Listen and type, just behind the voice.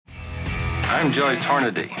I'm Joyce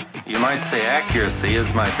Hornady. You might say accuracy is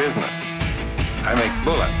my business. I make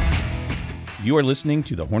bullets. You are listening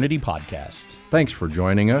to the Hornady Podcast. Thanks for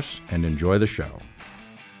joining us and enjoy the show.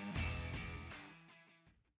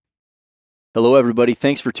 Hello, everybody.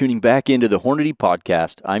 Thanks for tuning back into the Hornady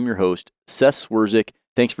Podcast. I'm your host, Seth Swerzik.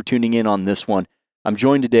 Thanks for tuning in on this one. I'm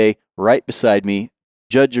joined today, right beside me,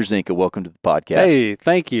 Judge Yerzinka. Welcome to the podcast. Hey,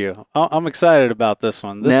 thank you. I'm excited about this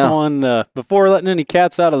one. Before letting any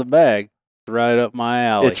cats out of the bag, right up my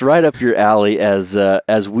alley. It's right up your alley,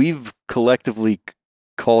 as we've collectively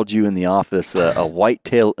called you in the office a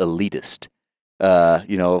whitetail elitist.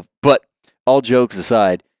 But all jokes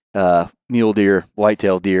aside, mule deer,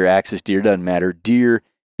 whitetail deer, axis deer, doesn't matter. Deer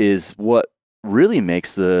is what really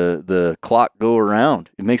makes the clock go around.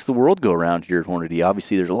 It makes the world go around here at Hornady.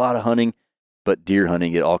 Obviously, there's a lot of hunting, but deer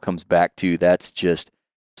hunting, it all comes back to that's just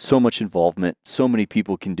so much involvement. So many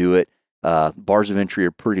people can do it. Bars of entry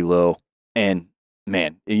are pretty low. And,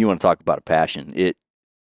 man, you want to talk about a passion. It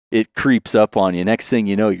creeps up on you. Next thing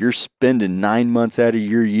you know, you're spending 9 months out of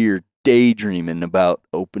your year daydreaming about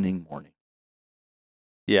opening morning.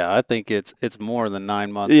 Yeah, I think it's more than 9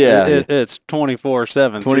 months. Yeah. It's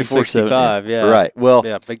 24/7, 365. Yeah. Right. Well,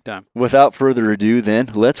 yeah, big time. Without further ado,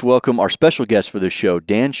 then, let's welcome our special guest for the show,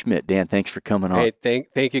 Dan Schmidt. Dan, thanks for coming on. Hey,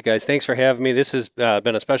 thank you, guys. Thanks for having me. This has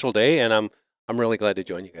been a special day, and I'm really glad to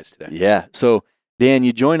join you guys today. Yeah. So, Dan,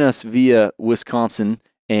 you join us via Wisconsin,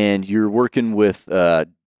 and you're working with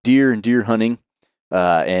deer and deer hunting,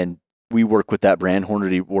 and we work with that brand.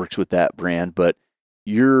 Hornady works with that brand, but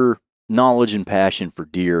your knowledge and passion for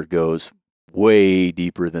deer goes way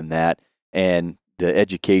deeper than that, and the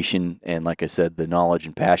education and, like I said, the knowledge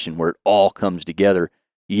and passion, where it all comes together,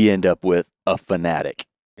 you end up with a fanatic.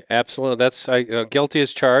 Absolutely. That's guilty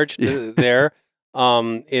as charged there.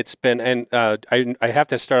 It's been, and I have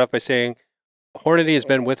to start off by saying Hornady has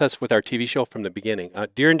been with us with our TV show from the beginning.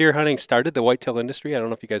 Deer and deer hunting started the whitetail industry. I don't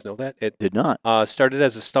know if you guys know that. It did not. Started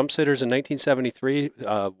as a stump sitters in 1973.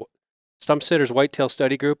 Stump Sitters Whitetail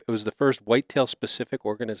Study Group. It was the first whitetail-specific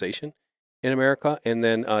organization in America, and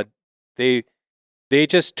then they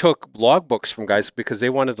just took logbooks from guys because they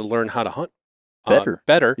wanted to learn how to hunt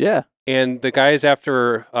better. Yeah. And the guys,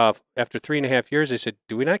 after 3.5 years, they said,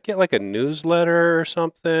 "Do we not get like a newsletter or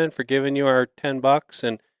something for giving you our $10?"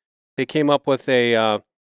 And they came up with a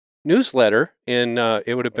newsletter, and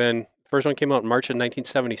it would have been the first one came out in March of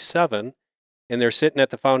 1977, and they're sitting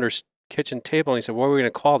at the founder's kitchen table, and he said, "What are we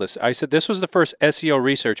going to call this?" I said, "This was the first SEO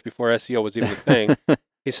research before SEO was even a thing."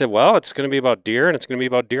 He said, "Well, it's going to be about deer, and it's going to be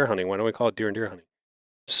about deer hunting. Why don't we call it deer and deer hunting?"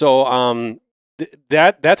 So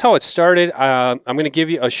that's how it started. I'm going to give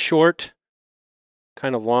you a short,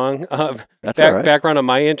 kind of long background on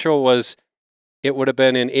my intro. Was it would have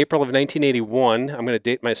been in April of 1981. I'm going to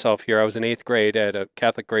date myself here. I was in 8th grade at a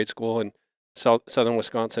Catholic grade school in southern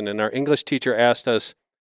Wisconsin, and our English teacher asked us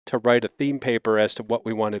to write a theme paper as to what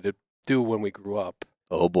we wanted to do when we grew up.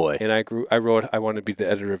 Oh boy. And I wrote I wanted to be the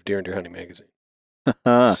editor of Deer and Deer Hunting magazine.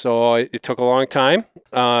 So it took a long time.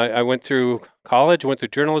 I went through college, went through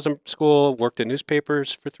journalism school, worked in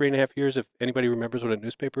newspapers for 3.5 years, if anybody remembers what a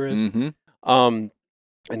newspaper is. Mm-hmm.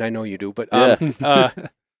 And I know you do, but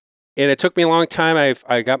and it took me a long time.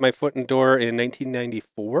 I got my foot in the door in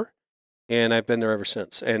 1994, and I've been there ever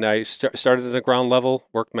since. And I started at the ground level,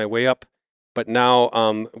 worked my way up. But now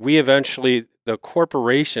we eventually, the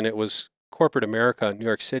corporation, it was corporate America in New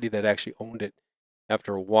York City that actually owned it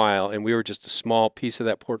after a while, and we were just a small piece of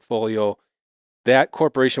that portfolio. That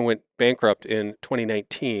corporation went bankrupt in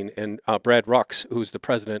 2019, and Brad Rux, who's the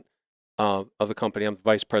president of the company, I'm the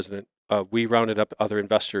vice president, we rounded up other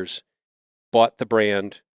investors, bought the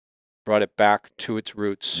brand, brought it back to its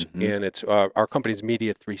roots, and it's our company's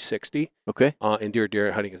Media 360. Okay. And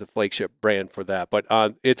Deer Hunting is a flagship brand for that. But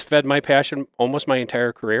it's fed my passion almost my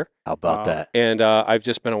entire career. How about that? And I've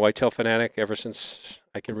just been a whitetail fanatic ever since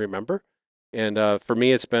I can remember. And for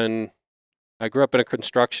me, it's been, I grew up in a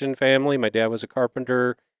construction family. My dad was a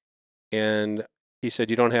carpenter, and he said,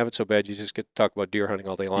 "You don't have it so bad. You just get to talk about deer hunting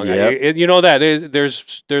all day long." Yep. You know that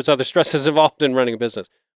there's other stresses involved in running a business.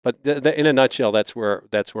 But in a nutshell, that's where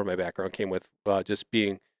my background came with, just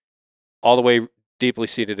being all the way deeply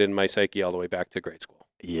seated in my psyche all the way back to grade school.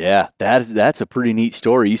 Yeah, that's a pretty neat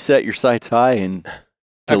story. You set your sights high and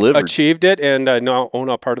delivered. Achieved it, and now own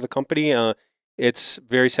a part of the company. It's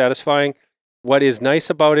very satisfying. What is nice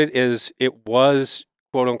about it is it was,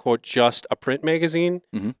 quote unquote, just a print magazine,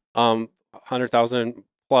 100,000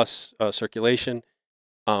 plus circulation.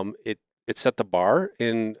 It set the bar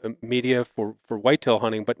in media for whitetail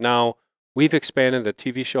hunting, but now we've expanded the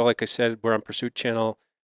TV show. Like I said, we're on Pursuit Channel.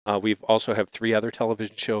 We've also have 3 other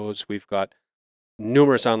television shows. We've got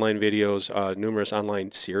numerous online videos, numerous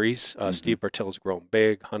online series. Mhm. Steve Bartell's Grown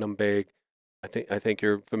Big, Hunt 'em Big. I think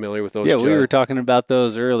you're familiar with those. Yeah, we Judd. were talking about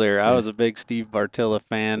those earlier. I Yeah. was a big Steve Bartella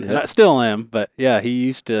fan, and Yep. I still am. But yeah, he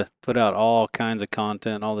used to put out all kinds of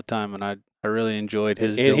content all the time, and I really enjoyed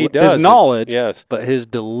his And he does. his knowledge, Yes. but his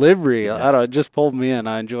delivery. Yeah. I don't know, it just pulled me in.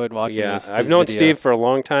 I enjoyed watching. Yeah, his I've known videos. Steve for a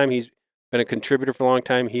long time. He's been a contributor for a long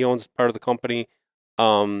time. He owns part of the company.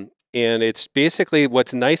 And it's basically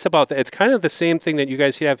what's nice about that. It's kind of the same thing that you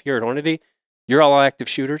guys have here at Hornady. You're all active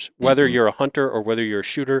shooters, whether Mhm. you're a hunter or whether you're a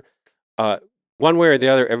shooter. One way or the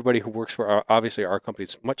other, everybody who works for obviously our company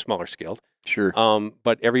is much smaller scaled. Sure.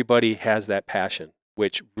 But everybody has that passion,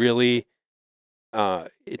 which really,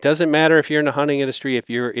 it doesn't matter if you're in the hunting industry, if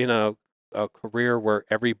you're in a career where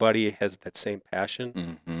everybody has that same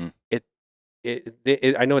passion.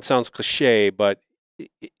 Mm-hmm. I know it sounds cliche, but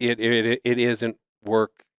it isn't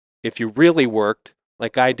work. If you really worked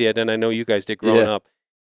like I did, and I know you guys did growing up,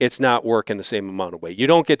 it's not work in the same amount of way. You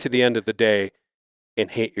don't get to the end of the day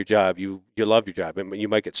and hate your job. You love your job, and you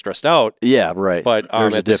might get stressed out. Yeah, right. But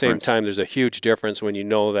There's a at the same difference. time, there's a huge difference when you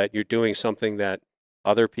know that you're doing something that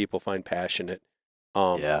other people find passionate.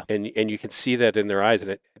 Yeah. And you can see that in their eyes.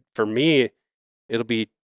 And for me, it'll be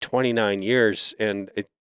 29 years, and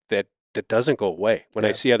that doesn't go away. When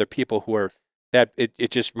I see other people who are that,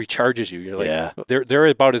 it just recharges you. You're like, Yeah. they're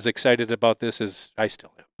about as excited about this as I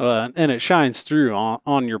still am. And it shines through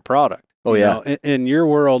on your product. Oh, You yeah. know, in your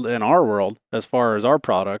world, in our world, as far as our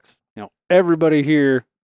products, everybody here,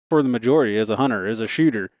 for the majority, is a hunter, is a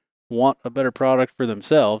shooter, want a better product for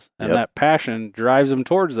themselves, and Yep. that passion drives them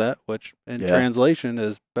towards that, which in Yeah. translation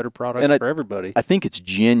is better product And for everybody. I think it's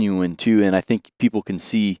genuine too, and I think people can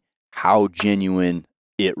see how genuine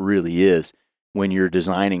it really is when you're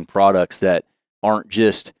designing products that aren't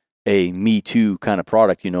just a me too kind of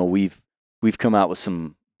product. We've come out with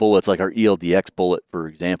some bullets like our ELDX bullet, for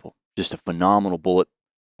example, just a phenomenal bullet,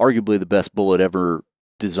 arguably the best bullet ever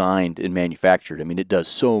designed and manufactured. I mean, it does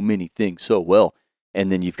so many things so well.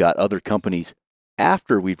 And then you've got other companies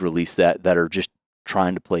after we've released that are just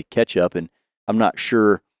trying to play catch up, and I'm not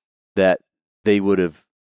sure that they would have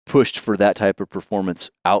pushed for that type of performance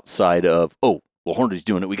outside of, Hornady's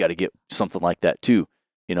doing it, we got to get something like that too.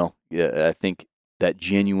 I think that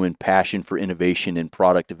genuine passion for innovation and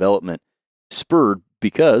product development spurred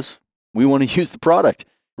because we want to use the product.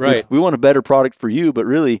 Right. We want a better product for you, but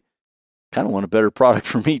really kind of want a better product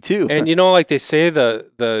for me too. And like they say,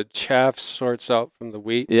 the chaff sorts out from the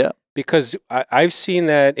wheat. Yeah. Because I've seen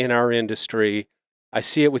that in our industry. I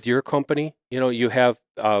see it with your company. You have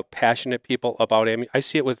passionate people about ammunition. I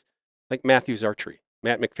see it with like Matthews Archery.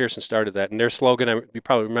 Matt McPherson started that, and their slogan, you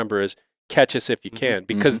probably remember, is "Catch us if you can,"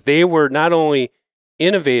 because they were not only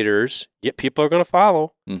innovators, yet people are going to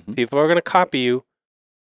follow. Mm-hmm. People are going to copy you,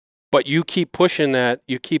 but you keep pushing that.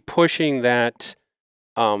 You keep pushing that.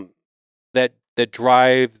 That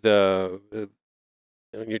drive. You're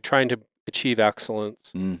trying to achieve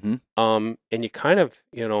excellence. Mm-hmm. And you kind of,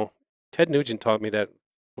 Ted Nugent taught me that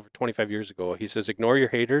over 25 years ago. He says, ignore your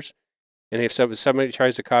haters. And if somebody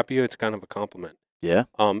tries to copy you, it's kind of a compliment. Yeah.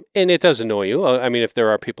 And it does annoy you. I mean, if there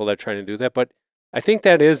are people that are trying to do that, but I think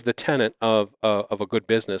that is the tenet of a good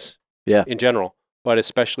business in general, but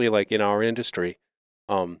especially like in our industry,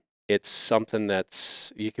 it's something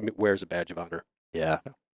that's, you can wear as a badge of honor. Yeah,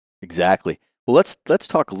 exactly. Well, let's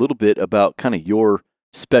talk a little bit about kind of your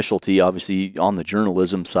specialty. Obviously, on the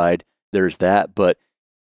journalism side, there's that. But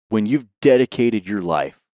when you've dedicated your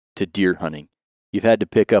life to deer hunting, you've had to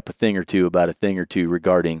pick up a thing or two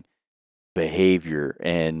regarding behavior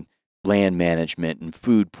and land management and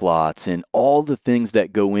food plots and all the things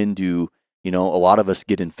that go into, a lot of us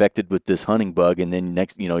get infected with this hunting bug, and then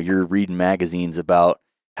next, you're reading magazines about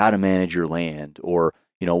how to manage your land, or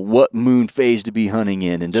what moon phase to be hunting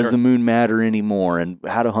in, and does the moon matter anymore, and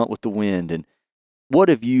how to hunt with the wind. And what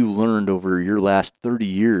have you learned over your last 30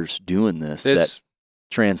 years doing this that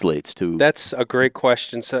translates to? That's a great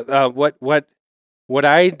question. So what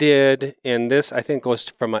I did, and this I think goes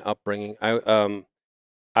from my upbringing.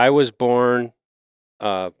 I was born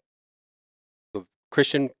a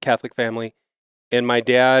Christian Catholic family, and my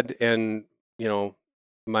dad and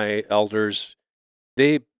my elders,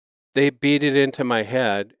 they beat it into my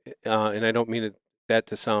head, and I don't mean that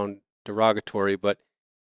to sound derogatory, but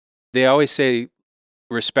they always say,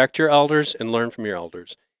 respect your elders and learn from your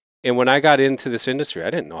elders. And when I got into this industry, I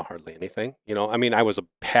didn't know hardly anything. I mean, I was a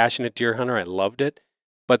passionate deer hunter. I loved it.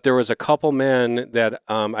 But there was a couple men that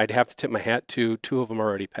I'd have to tip my hat to. Two of them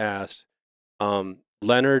already passed.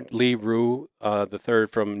 Leonard Lee Rue, the third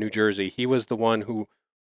from New Jersey, he was the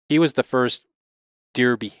first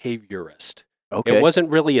deer behaviorist. Okay. It wasn't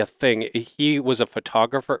really a thing. He was a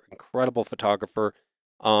photographer, incredible photographer.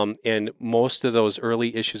 And most of those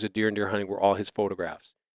early issues of Deer and Deer Hunting were all his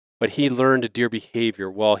photographs. But he learned deer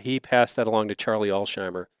behavior. Well, he passed that along to Charlie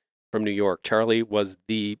Alsheimer from New York. Charlie he was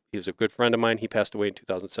a good friend of mine. He passed away in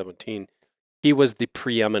 2017. He was the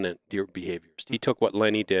preeminent deer behaviorist. He took what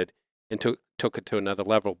Lenny did and took it to another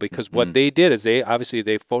level, because what they did is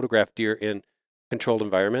they photographed deer in controlled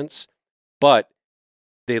environments, but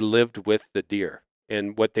they lived with the deer.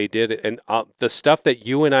 And what they did, and the stuff that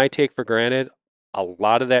you and I take for granted, a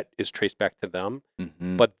lot of that is traced back to them.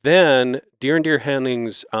 Mm-hmm. But then Deer and Deer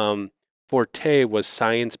Hunting's forte was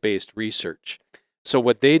science-based research. So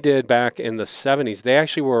what they did back in the 70s, they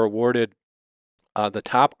actually were awarded the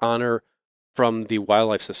top honor from the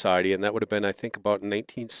Wildlife Society, and that would have been, I think, about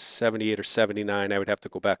 1978 or 79. I would have to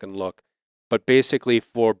go back and look. But basically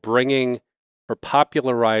for popularizing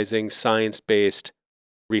science-based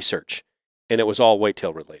research, and it was all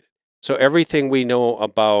whitetail related. So everything we know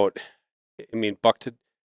about,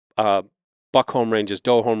 buck home ranges,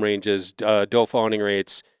 doe home ranges, doe fawning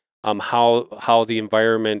rates, how the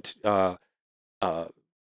environment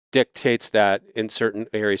dictates that in certain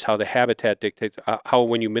areas, how the habitat dictates, how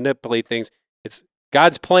when you manipulate things, it's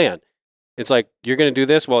God's plan. It's like, you're going to do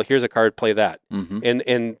this, well, here's a card, play that. Mm-hmm.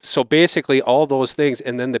 And so basically all those things,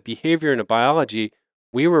 and then the behavior and the biology,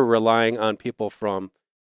 we were relying on people from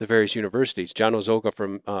the various universities. John Ozoga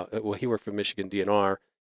from, he worked for Michigan DNR,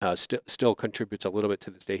 still contributes a little bit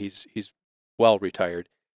to this day. He's well retired.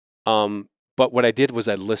 But what I did was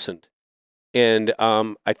I listened. And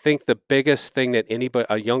I think the biggest thing that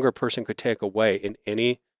a younger person could take away in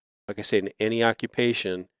any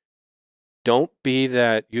occupation, don't be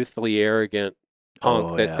that youthfully arrogant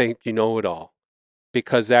punk that think you know it all.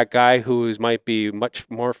 Because that guy who might be much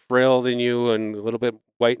more frail than you and a little bit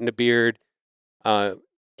white in the beard,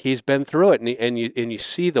 he's been through it, and you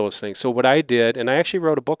see those things. So what I did, and I actually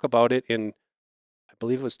wrote a book about it in, I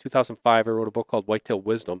believe it was 2005. I wrote a book called Whitetail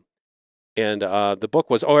Wisdom. And the book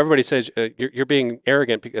was, everybody says you're being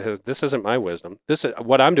arrogant because this isn't my wisdom.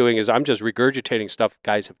 What I'm doing is I'm just regurgitating stuff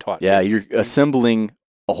guys have taught me. Yeah, you're assembling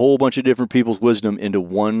a whole bunch of different people's wisdom into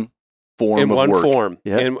one form in of one work. form.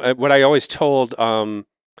 Yep. And what I always told,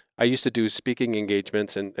 I used to do speaking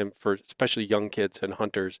engagements and for especially young kids and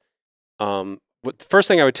hunters. The first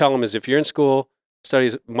thing I would tell them is, if you're in school, study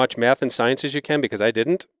as much math and science as you can, because I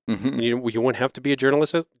didn't. Mm-hmm. You wouldn't have to be a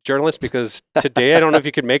journalist because today I don't know if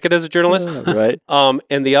you could make it as a journalist. Right.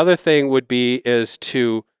 And the other thing is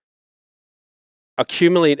to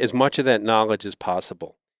accumulate as much of that knowledge as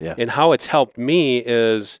possible. Yeah. And how it's helped me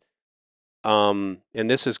is, and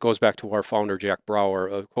this goes back to our founder, Jack Brower,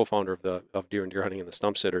 a co-founder of Deer and Deer Hunting and the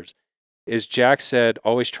Stump Sitters, is Jack said,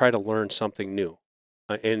 always try to learn something new.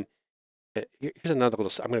 And here's another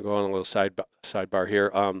little, I'm going to go on a little sidebar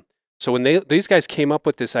here. So when these guys came up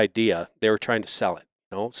with this idea, they were trying to sell it.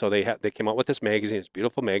 So they came out with this magazine. It's a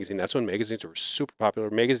beautiful magazine. That's when magazines were super popular.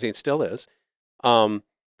 Magazine still is.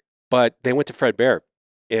 But they went to Fred Bear,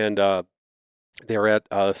 and they were at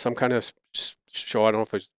some kind of show. I don't know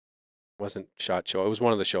if it wasn't SHOT Show. It was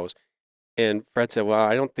one of the shows. And Fred said, well,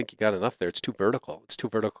 I don't think you got enough there. It's too vertical. It's too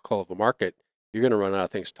vertical of a market. You're going to run out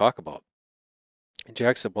of things to talk about. And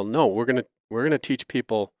Jack said, well, no, we're going to teach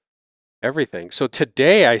people everything. So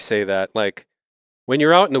today I say that, like, when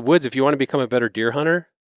you're out in the woods, if you want to become a better deer hunter,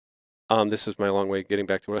 this is my long way of getting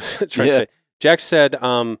back to what I was trying to say. Jack said,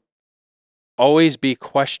 always be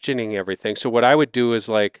questioning everything. So what I would do is,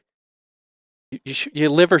 like, you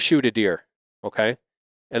live or shoot a deer, okay?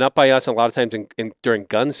 And up by us, a lot of times during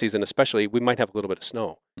gun season especially, we might have a little bit of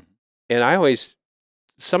snow. Mm-hmm. And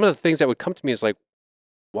some of the things that would come to me is like,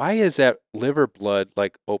 why is that liver blood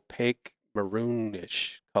like opaque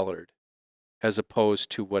maroonish colored as opposed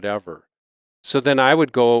to whatever? So then I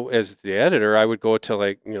would go, as the editor, I would go to,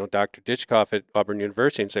 like, Dr. Ditchkoff at Auburn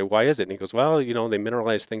University and say, why is it? And he goes, well, they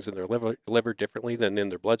mineralize things in their liver differently than in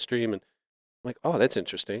their bloodstream. And I'm like, oh, that's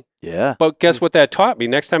interesting. Yeah. But guess what that taught me?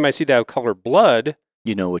 Next time I see that color blood,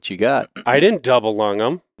 you know what you got. I didn't double lung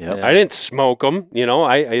them. Yep. I didn't smoke them.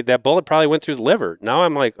 That bullet probably went through the liver. Now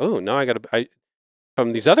I'm like, oh, now I got to,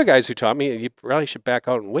 from these other guys who taught me, you probably should back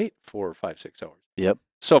out and wait 4 or 5, 6 hours. Yep.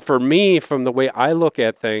 So for me, from the way I look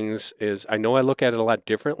at things is, I know I look at it a lot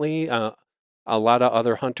differently. A lot of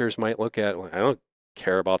other hunters might look at, I don't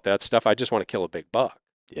care about that stuff. I just want to kill a big buck.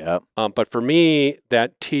 Yeah. But for me,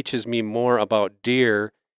 that teaches me more about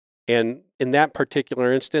deer. And in that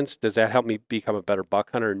particular instance, does that help me become a better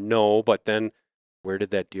buck hunter? No. But then where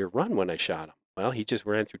did that deer run when I shot him? Well, he just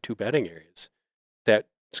ran through 2 bedding areas.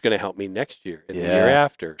 That's going to help me next year and the year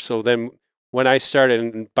after. So then when I started,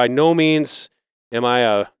 and by no means am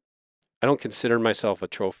I I don't consider myself a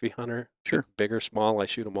trophy hunter. Sure. Big or small, I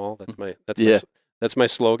shoot them all. That's my Yeah. that's my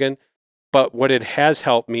slogan. But what it has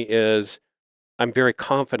helped me is I'm very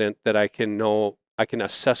confident that I can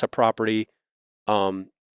assess a property and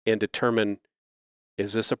determine,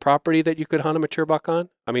 is this a property that you could hunt a mature buck on?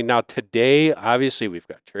 I mean, now today, obviously, we've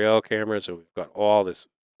got trail cameras and we've got all this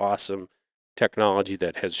awesome technology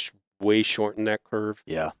that has way shortened that curve.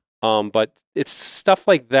 Yeah. But it's stuff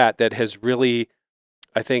like that that has really,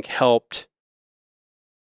 I think, helped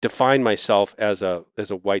define myself as a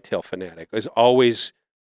whitetail fanatic. Is always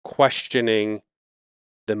questioning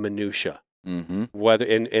the minutia. Mm-hmm. Whether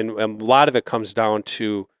and a lot of it comes down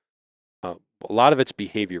to a lot of it's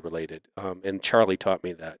behavior related. And Charlie taught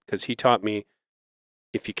me that, because he taught me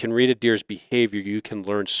if you can read a deer's behavior, you can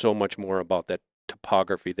learn so much more about that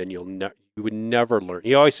topography than you would never learn.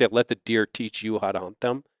 He always said, let the deer teach you how to hunt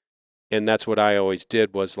them. And that's what I always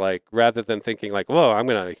did, was like, rather than thinking like, well,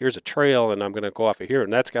 here's a trail and I'm going to go off of here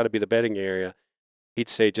and that's got to be the bedding area. He'd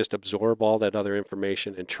say, just absorb all that other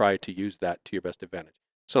information and try to use that to your best advantage.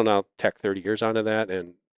 So now, tech 30 years onto that,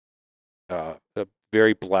 and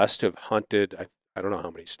very blessed to have hunted, I don't know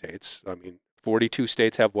how many states. I mean, 42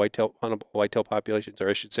 states have whitetail populations, or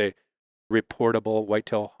I should say reportable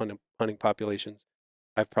whitetail hunting populations.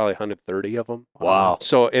 I've probably hunted 30 of them. Wow.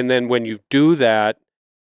 So, and then when you do that,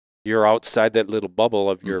 you're outside that little bubble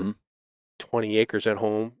of your 20 acres at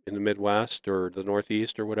home in the Midwest or the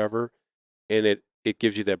Northeast or whatever. And it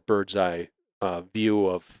gives you that bird's eye view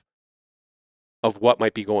of what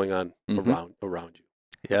might be going on around you.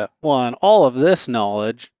 Yeah. Well, and all of this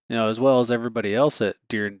knowledge, as well as everybody else at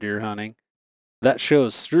Deer and Deer Hunting, that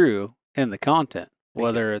shows through in the content,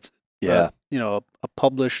 whether it's a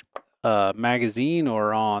published magazine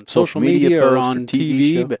or on social media or post on or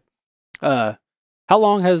TV show. But how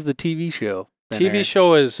long has the TV show been TV aired?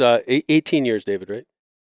 show is 18 years, David,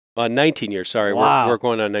 right? 19 years, sorry. Wow. We're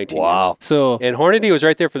going on 19 Wow. years. So And Hornady was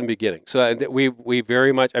right there from the beginning. So we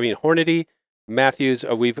very much, Hornady, Matthews,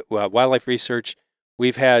 we've Wildlife Research,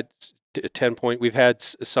 we've had 10 point, we've had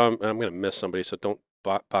some, I'm going to miss somebody, so don't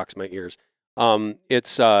box my ears.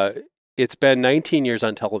 It's been 19 years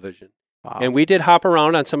on television. wow. And we did hop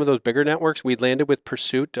around on some of those bigger networks. We landed with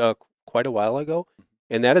Pursuit quite a while ago.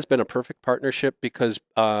 And that has been a perfect partnership, because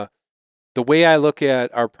the way I look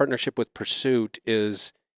at our partnership with Pursuit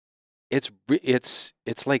is it's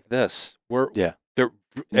like this.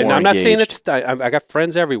 And I'm not saying engaged. I got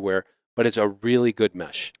friends everywhere, but it's a really good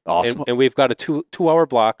mesh. Awesome. And we've got a 2-hour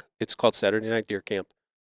block. It's called Saturday Night Deer Camp.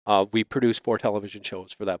 We produce 4 television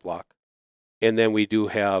shows for that block. And then we do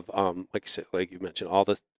have, like I said, like you mentioned,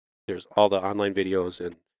 there's all the online videos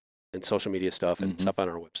and social media stuff and stuff on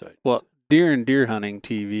our website. Well, Deer and Deer Hunting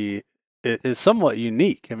TV is somewhat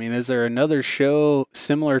unique. I mean, is there another show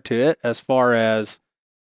similar to it as far as,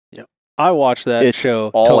 I watch that It's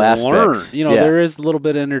show all to aspects. learn. There is a little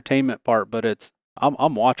bit of entertainment part, but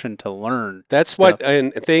I'm watching to learn. That's stuff.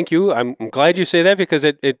 and thank you. I'm glad you say that, because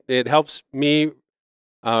it helps me.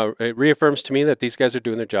 It reaffirms to me that these guys are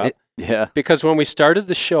doing their job. Yeah. Because when we started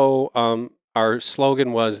the show, our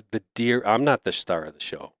slogan was the deer. I'm not the star of the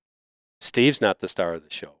show. Steve's not the star of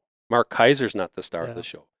the show. Mark Kaiser's not the star of the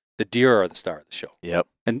show. The deer are the star of the show. Yep.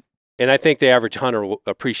 And I think the average hunter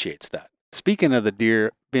appreciates that. Speaking of the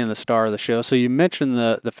deer being the star of the show, so you mentioned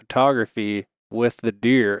the photography with the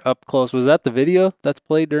deer up close. Was that the video that's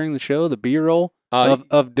played during the show, the B-roll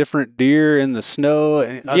of different deer in the snow?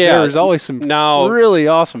 And, there's always some really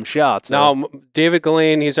awesome shots. Now, David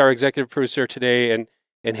Gillane, he's our executive producer today,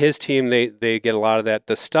 and his team, they get a lot of that.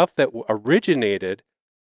 The stuff that originated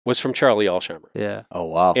was from Charlie Alsheimer. Yeah. Oh,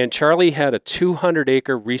 wow. And Charlie had a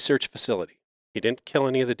 200-acre research facility. He didn't kill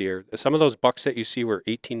any of the deer. Some of those bucks that you see were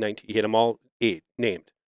 18, 19. He had them all named.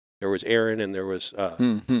 There was Aaron, and there was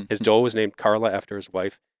his doe was named Carla after his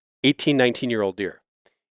wife. 18, 19-year-old deer.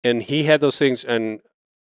 And he had those things, and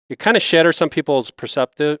it kind of shatters some people's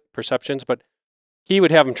perceptions, but he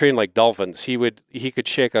would have them trained like dolphins. He could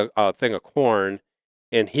shake a thing of corn,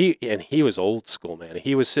 and he was old school, man.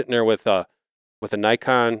 He was sitting there with a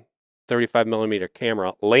Nikon 35 millimeter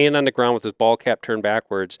camera, laying on the ground with his ball cap turned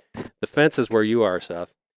backwards. The fence is where you are,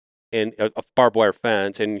 Seth, and a barbed wire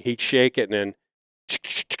fence, and he'd shake it, and then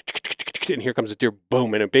here comes the deer,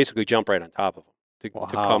 boom, and it basically jumped right on top of him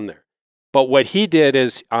to come there. But what he did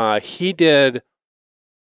is he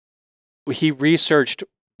researched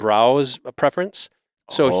browse preference.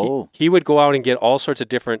 So he would go out and get all sorts of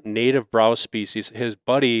different native browse species. His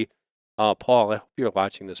buddy, Paul, I hope you're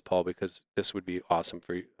watching this, Paul, because this would be awesome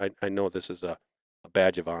for you. I know this is a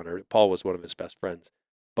badge of honor. Paul was one of his best friends.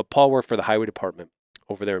 But Paul worked for the highway department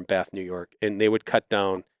over there in Bath, New York, and they would cut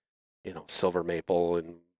down, silver maple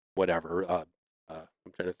and whatever.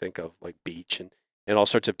 I'm trying to think of like beech and all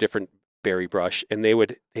sorts of different berry brush. And they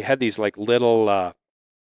had these like little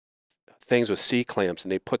things with C-clamps,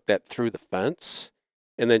 and they put that through the fence.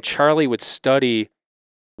 And then Charlie would study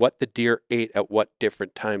what the deer ate at what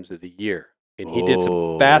different times of the year. And he did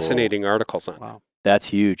some fascinating articles on it. That's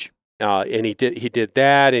huge. And he did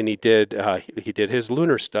that, and he did his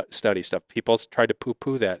lunar study stuff. People tried to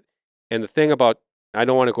poo-poo that. And the thing about, I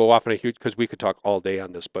don't want to go off on a huge, because we could talk all day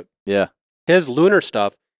on this, but yeah, his lunar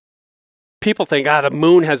stuff, people think, the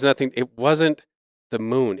moon has nothing. It wasn't the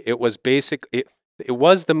moon. It was it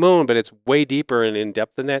was the moon, but it's way deeper and in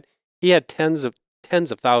depth than that. He had tens of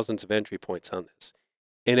thousands of entry points on this.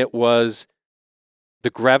 And it was the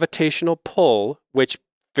gravitational pull, which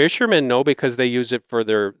fishermen know because they use it for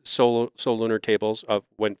their lunar tables of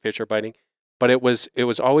when fish are biting. But it was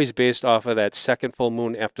always based off of that second full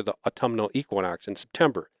moon after the autumnal equinox in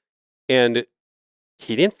September. And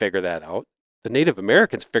he didn't figure that out. The Native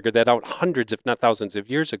Americans figured that out hundreds, if not thousands of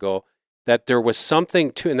years ago, that there was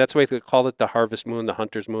something to, and that's why they call it the harvest moon, the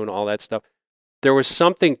hunter's moon, all that stuff. There was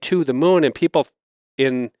something to the moon, and people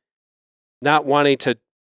in not wanting to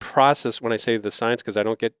process when I say the science, because I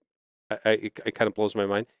don't get, it kind of blows my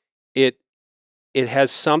mind. It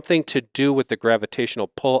has something to do with the gravitational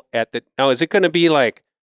pull now, is it going to be like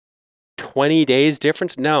 20 days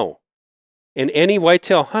difference? No. And any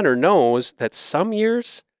whitetail hunter knows that some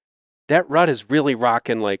years that rut is really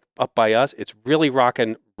rocking, like up by us. It's really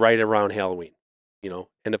rocking right around Halloween,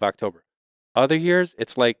 end of October. Other years,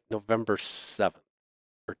 it's like November 7th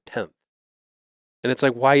or 10th. And it's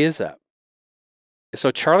like, why is that?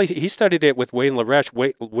 So Charlie, he studied it with Wayne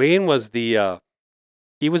LaReche. Wayne was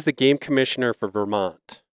he was the game commissioner for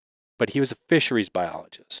Vermont, but he was a fisheries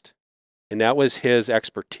biologist. And that was his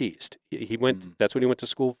expertise. That's what he went to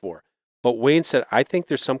school for. But Wayne said, I think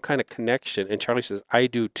there's some kind of connection. And Charlie says, I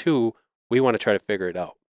do too. We want to try to figure it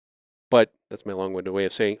out. But that's my long-winded way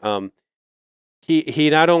of saying, he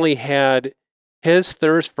not only had, his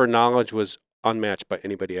thirst for knowledge was unmatched by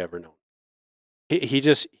anybody ever known.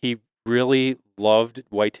 He really loved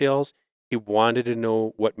whitetails. He wanted to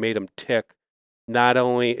know what made them tick. Not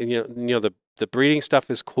only, the breeding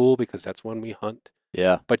stuff is cool because that's when we hunt.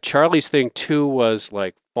 Yeah. But Charlie's thing too was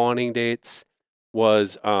like fawning dates,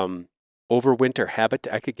 was overwinter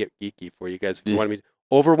habitat. I could get geeky for you guys if you want me to.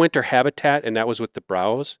 Overwinter habitat, and that was with the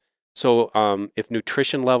browse. So if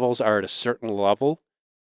nutrition levels are at a certain level,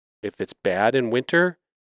 if it's bad in winter,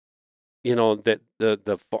 that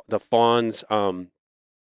the fawn's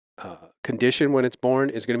condition when it's born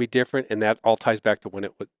is going to be different, and that all ties back to when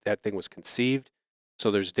that thing was conceived. So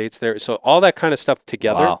there's dates there. So all that kind of stuff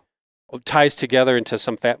together ties together into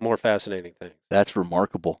some more fascinating things. That's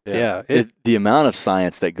remarkable. Yeah. The amount of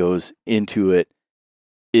science that goes into it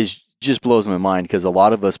just blows my mind, because a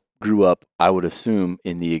lot of us grew up, I would assume,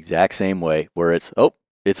 in the exact same way, where it's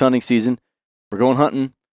hunting season, we're going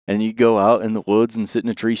hunting, and you go out in the woods and sit in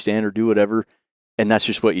a tree stand or do whatever, and that's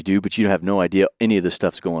just what you do, but you have no idea any of this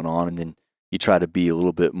stuff's going on, and then you try to be a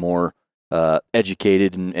little bit more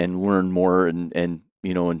educated and learn more, and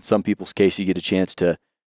in some people's case, you get a chance to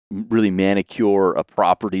really manicure a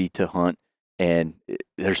property to hunt, and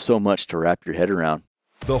there's so much to wrap your head around.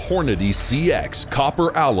 The Hornady CX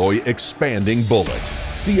Copper Alloy Expanding Bullet.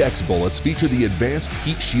 CX bullets feature the advanced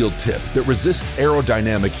heat shield tip that resists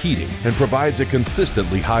aerodynamic heating and provides a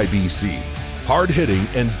consistently high BC. Hard-hitting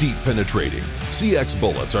and deep penetrating, CX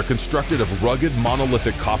bullets are constructed of rugged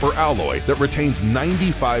monolithic copper alloy that retains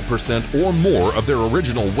 95% or more of their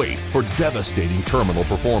original weight for devastating terminal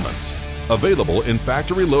performance. Available in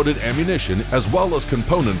factory-loaded ammunition as well as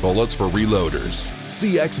component bullets for reloaders.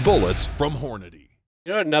 CX bullets from Hornady.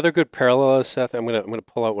 Another good parallel is, Seth, I'm gonna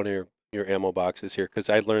pull out one of your ammo boxes here because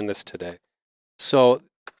I learned this today. So,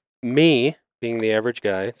 me being the average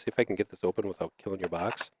guy, see if I can get this open without killing your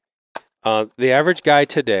box. The average guy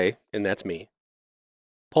today, and that's me,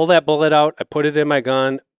 pull that bullet out, I put it in my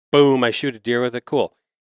gun, boom, I shoot a deer with it, cool.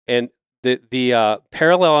 And the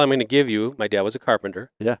parallel I'm going to give you, my dad was a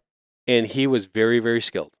carpenter. Yeah. And he was very, very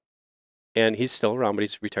skilled. And he's still around, but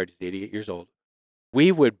he's retired, he's 88 years old.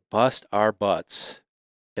 We would bust our butts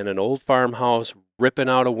in an old farmhouse, ripping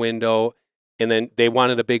out a window, and then they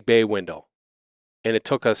wanted a big bay window. And it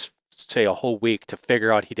took us, say, a whole week to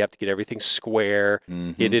figure out he'd have to get everything square,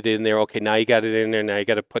 get it in there. Okay, now you got it in there. Now you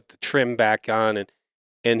got to put the trim back on.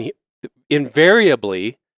 And he,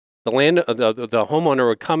 invariably, the homeowner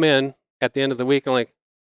would come in at the end of the week and like,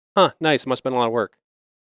 nice, must have been a lot of work.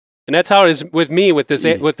 And that's how it is with me with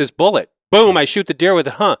this bullet. Boom, I shoot the deer with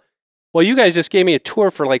it, Well, you guys just gave me a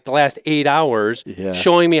tour for like the last 8 hours,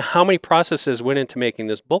 showing me how many processes went into making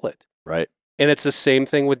this bullet. Right. And it's the same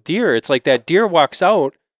thing with deer. It's like that deer walks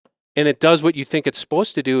out and it does what you think it's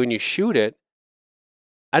supposed to do and you shoot it.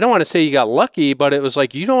 I don't want to say you got lucky, but it was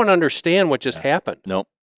like you don't understand what just happened. Nope.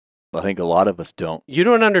 I think a lot of us don't. You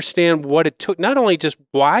don't understand what it took, not only just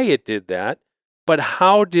why it did that, but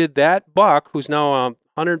how did that buck, who's now a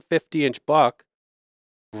 150-inch buck,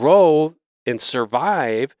 grow and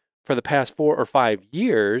survive for the past 4 or 5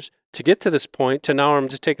 years to get to this point to now I'm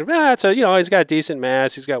just taking, he's got decent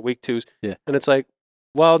mass, he's got weak twos. Yeah. And it's like,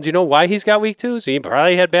 well, do you know why he's got weak twos? He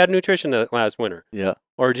probably had bad nutrition last winter. Yeah.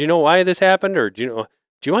 Or do you know why this happened? Or do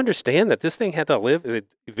you understand that this thing had to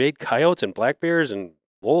evade coyotes and black bears and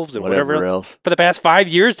wolves and whatever else for the past 5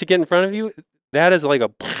 years to get in front of you? That is like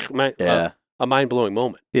a mind-blowing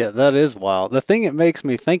moment. Yeah, that is wild. The thing it makes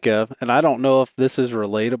me think of, and I don't know if this is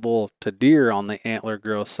relatable to deer on the antler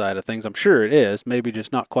growth side of things. I'm sure it is, maybe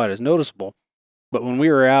just not quite as noticeable. But when we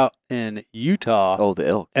were out in Utah, the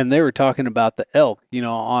elk, and they were talking about the elk,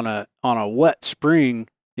 on a wet spring,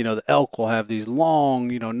 the elk will have these long,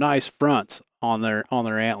 nice fronts on their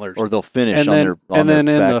antlers, or they'll finish and on then, their and then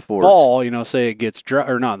in back the forks. fall, say it gets dry,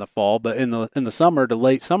 or not in the fall, but in the summer to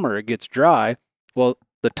late summer it gets dry. Well,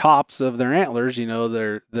 the tops of their antlers,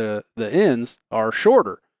 the ends are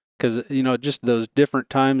shorter because just those different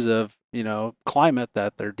times of climate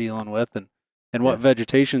that they're dealing with and what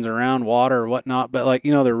vegetation's around, water or whatnot. But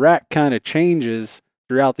the rack kind of changes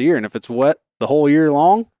throughout the year, and if it's wet the whole year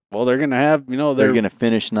long, well, they're gonna have they're gonna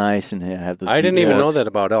finish nice and have those. I didn't even know that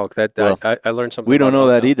about elk. I learned something. We don't know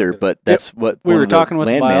that either, Yeah. but that's what we were talking with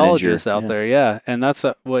the biologists out there. And that's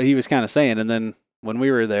what he was kind of saying. And then when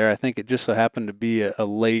we were there, I think it just so happened to be a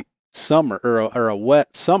late summer or a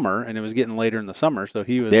wet summer, and it was getting later in the summer. So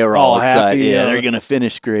they were all excited. happy. Yeah, they're going to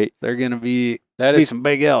finish great. They're going to be some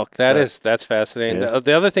big elk. That's fascinating. Yeah.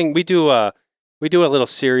 The other thing we do a little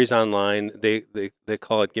series online. They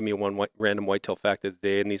call it "Give Me One Random Whitetail Fact of the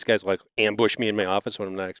Day," and these guys like ambush me in my office when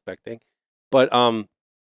I'm not expecting. But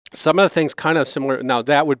some of the things kind of similar. Now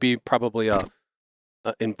that would be probably a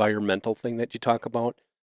environmental thing that you talk about.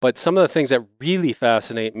 But some of the things that really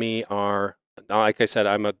fascinate me are, like I said,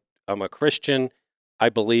 I'm a Christian. I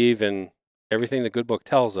believe in everything the good book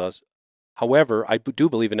tells us. However, I do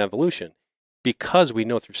believe in evolution because we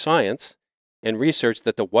know through science and research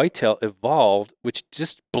that the whitetail evolved, which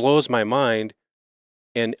just blows my mind.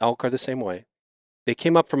 And elk are the same way. They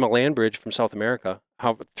came up from a land bridge from South America,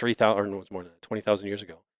 3,000 or no, it was more than 20,000 years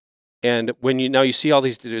ago. And when you see all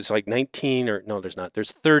these, there's like 19 or no, there's not.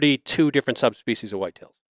 There's 32 different subspecies of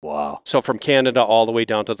whitetails. Wow. So from Canada all the way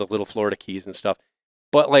down to the little Florida Keys and stuff.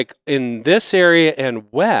 But like in this area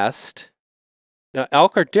and west, now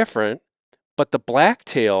elk are different, but the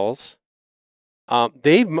blacktails,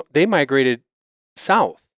 they migrated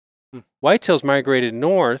south. Whitetails migrated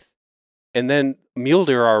north, and then mule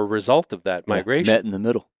deer are a result of that migration. Met in the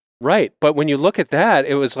middle. Right. But when you look at that,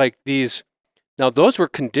 it was like now those were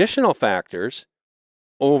conditional factors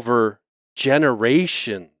over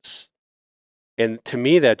generations. And to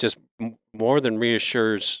me, that just more than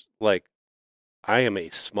reassures, like,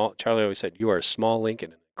 Charlie always said, you are a small link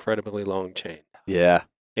in an incredibly long chain. Yeah.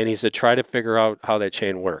 And he said, try to figure out how that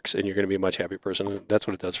chain works, and you're going to be a much happier person. And that's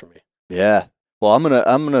what it does for me. Yeah. Well, I'm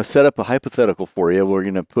gonna set up a hypothetical for you. We're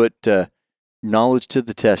gonna put knowledge to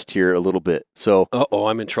the test here a little bit. So,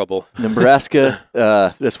 I'm in trouble. Nebraska,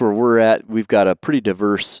 that's where we're at. We've got a pretty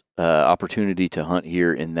diverse opportunity to hunt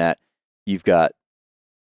here in that you've got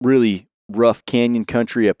really rough canyon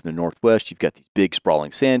country up in the northwest. You've got these big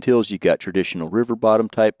sprawling sandhills. You've got traditional river bottom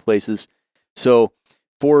type places. So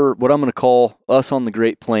for what I'm going to call us on the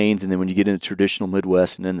Great Plains, and then when you get into traditional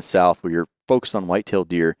Midwest and in the South where you're focused on whitetail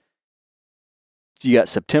deer, so you got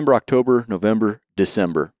September, October, November,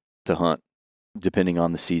 December to hunt, depending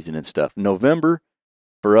on the season and stuff. November,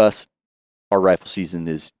 for us, our rifle season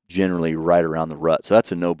is generally right around the rut. So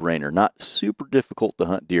that's a no-brainer. Not super difficult to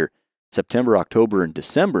hunt deer. September, October, and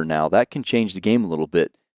December now, that can change the game a little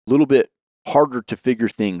bit harder to figure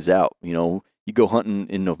things out. You go hunting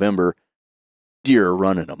in November, deer are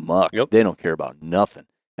running amok. Yep. They don't care about nothing.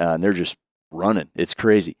 And they're just running. It's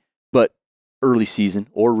crazy. But early season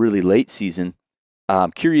or really late season,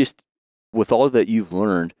 I'm curious, with all that you've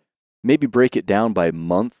learned, maybe break it down by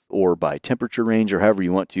month or by temperature range or however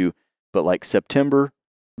you want to. But like September,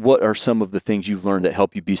 what are some of the things you've learned that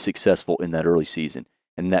help you be successful in that early season?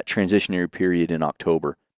 And that transitionary period in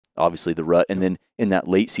October, obviously the rut, and then in that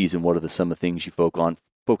late season, what are some of the things you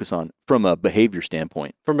focus on from a behavior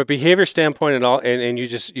standpoint? From a behavior standpoint, and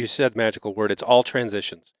you said magical word. It's all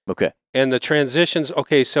transitions. Okay. And the transitions.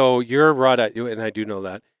 Okay, so your rut, and I do know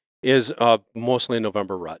that, is mostly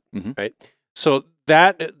November rut, right? So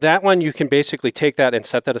that one you can basically take that and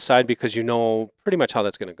set that aside because you know pretty much how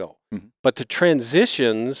that's going to go. Mm-hmm. But the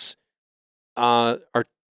transitions are,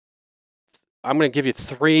 I'm going to give you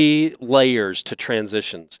 3 layers to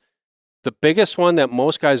transitions. The biggest one that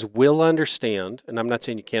most guys will understand, and I'm not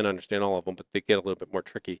saying you can't understand all of them, but they get a little bit more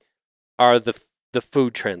tricky, are the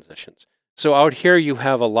food transitions. So out here you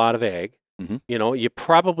have a lot of egg. Mm-hmm. You know, you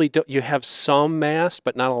probably you have some mast,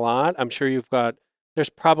 but not a lot. I'm sure there's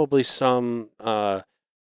probably some, I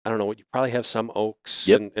don't know, you probably have some oaks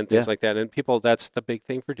and things like that. And people, that's the big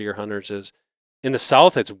thing for deer hunters is in the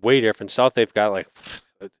South, it's way different. South, they've got like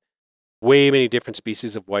way many different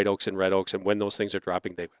species of white oaks and red oaks. And when those things are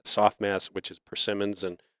dropping, they've got soft mast, which is persimmons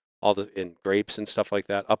and and grapes and stuff like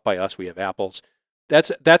that. Up by us, we have apples.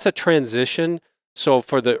 That's a transition. So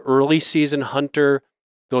for the early season hunter,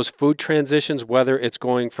 those food transitions, whether it's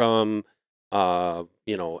going from,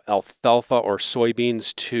 alfalfa or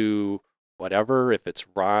soybeans to whatever, if it's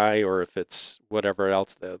rye or if it's whatever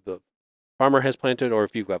else the farmer has planted, or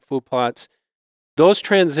if you've got food plots, those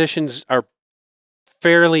transitions are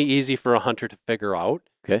fairly easy for a hunter to figure out.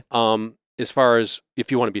 Okay. As far as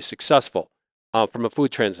if you want to be successful from a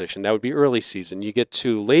food transition, that would be early season. You get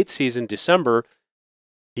to late season, December,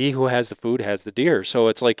 he who has the food has the deer. So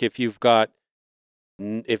it's like if you're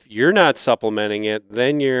not supplementing it,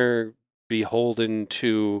 then you're beholden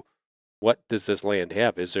to what does this land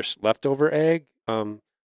have? Is there leftover egg?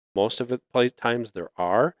 Most of the times there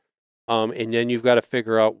are. And then you've got to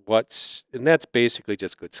figure out and that's basically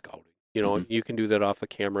just good scouting. You know, you can do that off of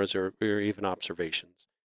cameras or even observations.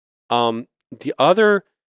 The other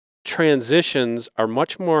transitions are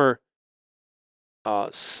much more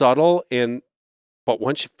subtle, but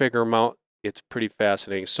once you figure them out, it's pretty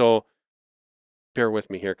fascinating. So bear with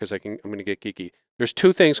me here because I'm going to get geeky. There's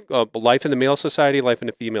 2 things, life in the male society, life in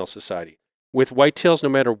the female society. With whitetails, no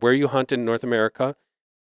matter where you hunt in North America,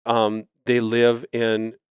 they live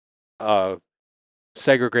in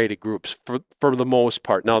segregated groups for the most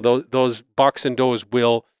part. Now, those bucks and does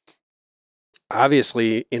will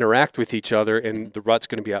obviously interact with each other, and the rut's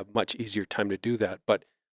going to be a much easier time to do that. But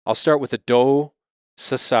I'll start with the doe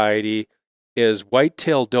society. Is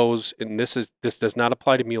whitetail does, and this does not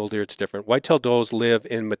apply to mule deer, it's different. Whitetail does live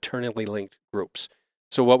in maternally linked groups.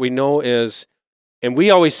 So what we know is, and we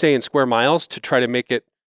always say in square miles to try to make it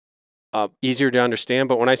easier to understand,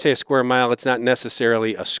 but when I say a square mile, it's not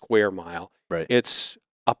necessarily a square mile. Right. It's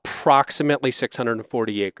approximately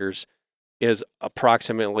 640 acres is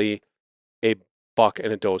approximately a buck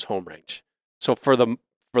and a doe's home range. So for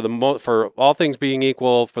all things being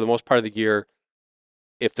equal, for the most part of the year,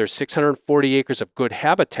 if there's 640 acres of good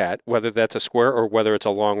habitat, whether that's a square or whether it's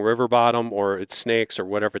a long river bottom or it's snakes or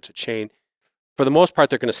whatever, it's a chain, for the most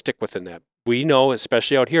part, they're going to stick within that. We know,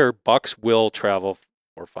 especially out here, bucks will travel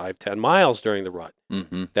 4, 5, 10 miles during the rut.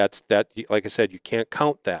 Mm-hmm. Like I said, you can't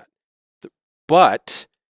count that. But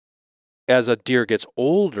as a deer gets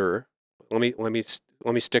older, let me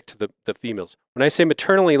stick to the females. When I say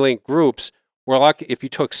maternally linked groups, if you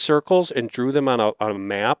took circles and drew them on a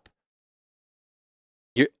map,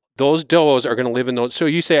 those does are going to live in those. So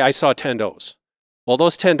you say, I saw 10 does. Well,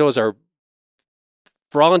 those 10 does are,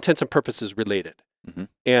 for all intents and purposes, related. Mm-hmm.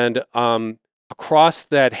 And across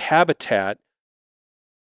that habitat,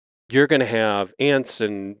 you're going to have aunts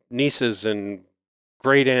and nieces and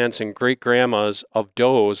great aunts and great grandmas of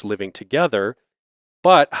does living together.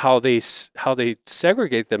 But how they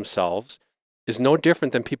segregate themselves is no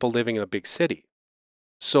different than people living in a big city.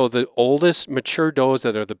 So the oldest mature does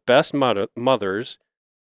that are the best mothers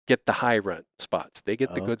get the high rent spots. They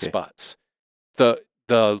get the good spots. The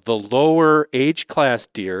lower age class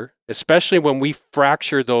deer, especially when we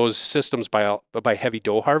fracture those systems by heavy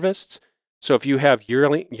doe harvests. So if you have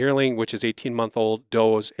yearling, which is 18-month-old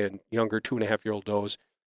does and younger 2.5-year-old does,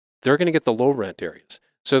 they're going to get the low rent areas.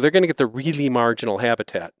 So they're going to get the really marginal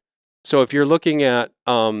habitat. So if you're looking at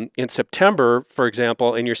in September, for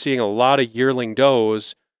example, and you're seeing a lot of yearling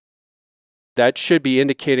does, that should be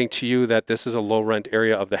indicating to you that this is a low rent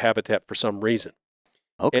area of the habitat for some reason.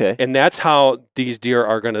 Okay. And that's how these deer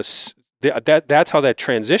are going to, that's how that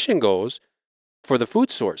transition goes for the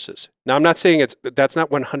food sources. Now, I'm not saying that's not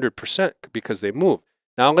 100% because they move.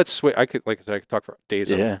 Now let's switch. I could talk for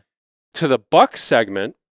days on it. To the buck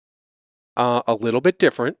segment, a little bit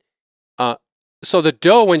different. So the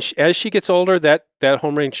doe, as she gets older, that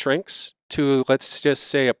home range shrinks to, let's just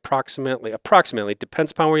say approximately,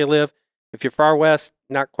 depends upon where you live. If you're far west,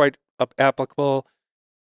 not quite applicable.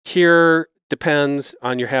 Here, depends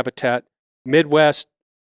on your habitat. Midwest,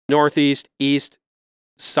 Northeast, East,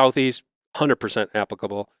 Southeast, 100%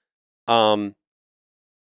 applicable. The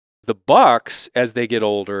bucks, as they get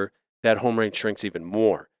older, that home range shrinks even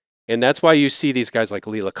more. And that's why you see these guys like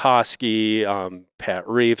Lee Lakoski, Pat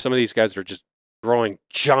Reeve, some of these guys that are just growing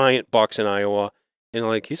giant bucks in Iowa. And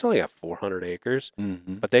like, he's only got 400 acres,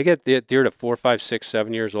 but they get the deer to 4, 5, 6,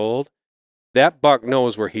 7 years old. That buck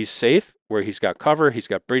knows where he's safe, where he's got cover, he's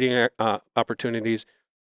got breeding opportunities,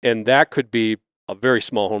 and that could be a very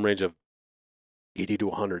small home range of 80 to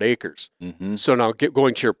 100 acres. So now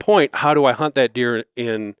going to your point, how do I hunt that deer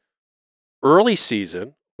in early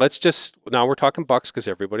season? Now we're talking bucks because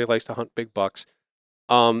everybody likes to hunt big bucks.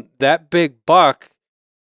 That big buck,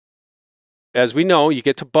 as we know, you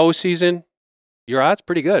get to bow season, your odds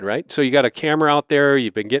pretty good, right? So you got a camera out there,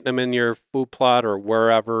 you've been getting them in your food plot or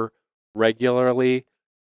wherever regularly,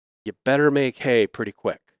 you better make hay pretty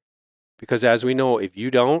quick. Because as we know, if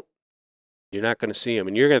you don't, you're not going to see him.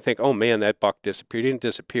 And you're going to think, oh man, that buck disappeared. He didn't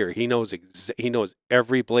disappear. He knows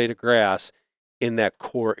every blade of grass in that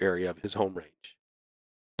core area of his home range.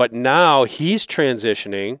 But now he's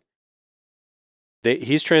transitioning.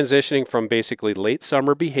 He's transitioning from basically late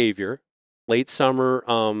summer behavior, late summer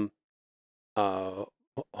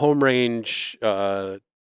home range,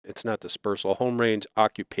 it's not dispersal, home range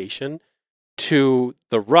occupation, to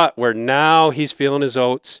the rut where now he's feeling his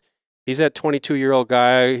oats. He's that 22-year-old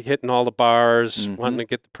guy hitting all the bars, wanting to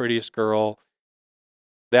get the prettiest girl.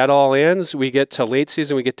 That all ends. We get to late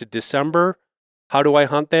season. We get to December. How do I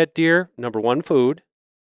hunt that deer? Number one, food.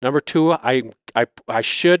 Number two, I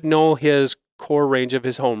should know his core range of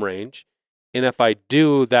his home range. And if I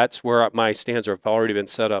do, that's where my stands have already been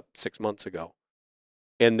set up 6 months ago.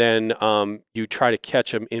 And then you try to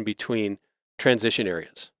catch him in between transition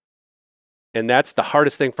areas. And that's the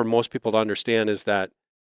hardest thing for most people to understand, is that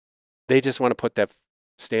they just want to put that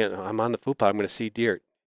stand, I'm on the food plot, I'm going to see deer.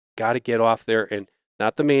 Got to get off there, and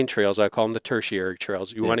not the main trails, I call them the tertiary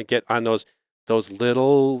trails. You want to get on those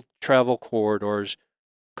little travel corridors,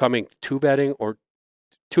 coming two bedding,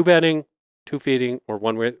 two feeding, or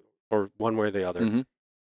one way or the other,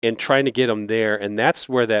 and trying to get them there. And that's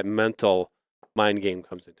where that mental mind game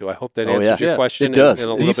comes into. I hope that answers your question. It does.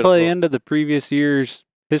 Did you play into the previous year's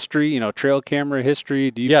history, trail camera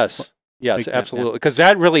history? Do you Yes, absolutely. Because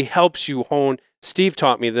that really helps you hone. Steve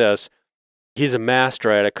taught me this. He's a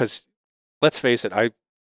master at it, because let's face it,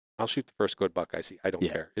 I'll shoot the first good buck I see. I don't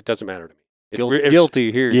care. It doesn't matter to me.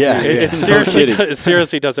 Guilty here. Yeah. It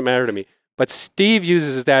seriously doesn't matter to me. But Steve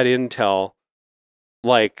uses that intel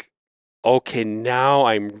like, okay, now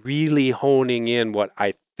I'm really honing in what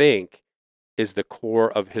I think is the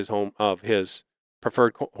core of his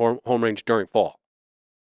preferred home range during fall.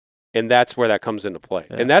 And that's where that comes into play.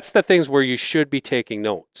 Yeah. And that's the things where you should be taking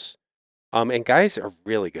notes. And guys are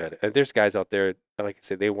really good. And there's guys out there, like I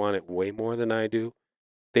said, they want it way more than I do.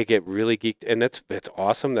 They get really geeked, and that's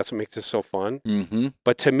awesome. That's what makes it so fun.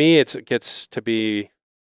 But to me, it gets to be,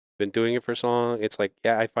 been doing it for so long. It's like,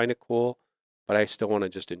 yeah, I find it cool, but I still want to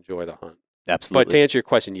just enjoy the hunt. Absolutely. But to answer your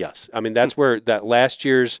question, yes. I mean, that's where that last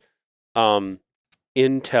year's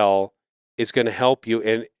intel is going to help you,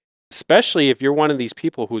 and especially if you're one of these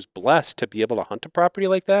people who's blessed to be able to hunt a property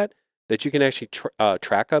like that you can actually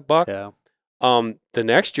track a buck. Yeah. The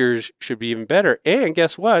next year's should be even better. And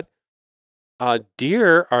guess what?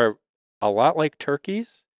 Deer are a lot like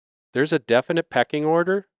turkeys. There's a definite pecking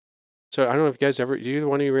order. So I don't know if you guys ever, you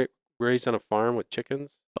one of you raised on a farm with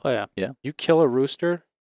chickens? Oh, yeah. Yeah. You kill a rooster,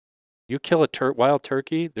 you kill a wild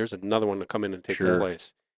turkey, there's another one to come in and take their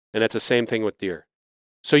place. And it's the same thing with deer.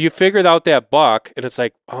 So you figured out that buck, and it's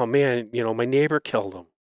like, oh man, my neighbor killed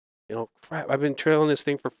him. Crap, I've been trailing this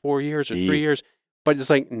thing for 4 years or 3 years. But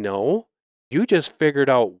it's like, no, you just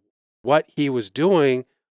figured out what he was doing.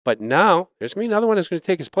 But now there's going to be another one that's going to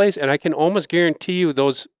take his place, and I can almost guarantee you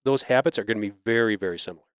those habits are going to be very, very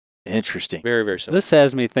similar. Interesting. Very, very similar. This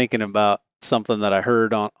has me thinking about something that I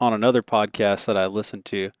heard on another podcast that I listened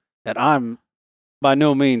to, and I'm by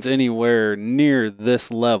no means anywhere near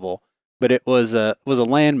this level, but it was a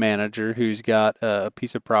land manager who's got a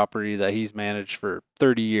piece of property that he's managed for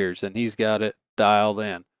 30 years, and he's got it dialed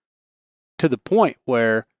in to the point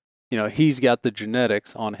where, he's got the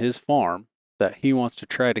genetics on his farm that he wants to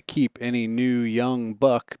try to keep any new young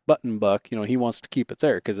button buck, he wants to keep it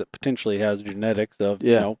there because it potentially has genetics of,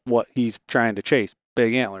 what he's trying to chase,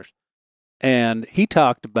 big antlers. And he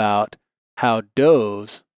talked about how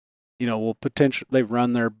does, will potentially, they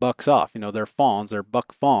run their bucks off, their fawns, their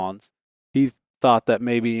buck fawns. He thought that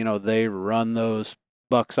maybe, they run those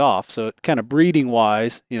bucks off. So it kind of breeding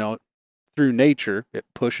wise, through nature, it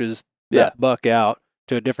pushes that buck out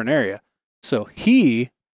to a different area. So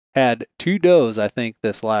he had 2 does, I think,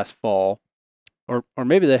 this last fall, or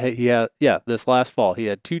maybe this last fall he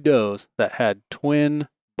had 2 does that had twin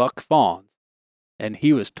buck fawns, and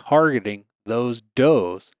he was targeting those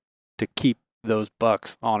does to keep those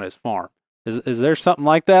bucks on his farm. Is there something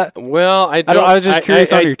like that? Well, I was just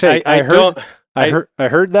curious on your take. I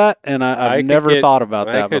heard that, and I've never thought about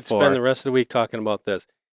that before. I could spend the rest of the week talking about this.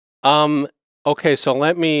 Okay, so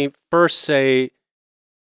let me first say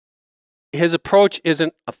his approach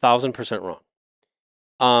isn't 1,000%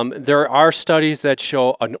 wrong. There are studies that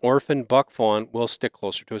show an orphan buck fawn will stick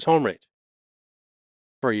closer to his home range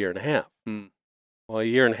for a year and a half. Well, a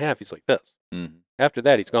year and a half, he's like this. After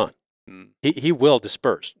that, he's gone. He will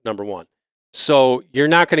disperse, number one. So you're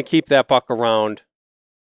not going to keep that buck around.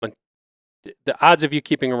 The odds of you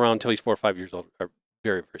keeping around until he's 4 or 5 years old are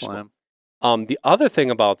very, very small. The other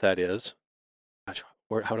thing about that is, gosh,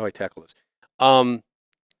 how do I tackle this?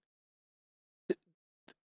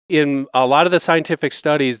 In a lot of the scientific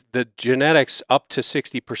studies, the genetics up to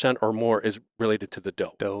 60% or more is related to the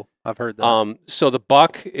doe. I've heard that. So the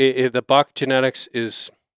buck genetics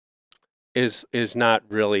is not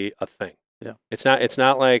really a thing. Yeah. It's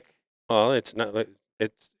not like, well, it's not like,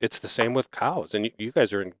 it's the same with cows, and you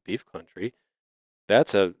guys are in beef country.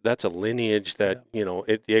 That's a lineage that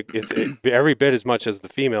it's every bit as much as the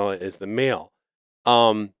female is the male.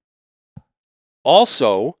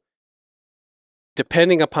 Also,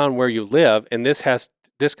 depending upon where you live, and this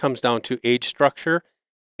comes down to age structure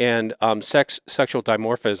and sexual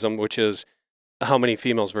dimorphism, which is how many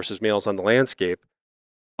females versus males on the landscape.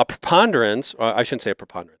 A preponderance, or I shouldn't say a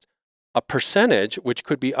preponderance, a percentage, which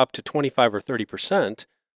could be up to 25 or 30%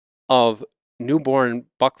 of newborn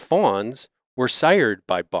buck fawns were sired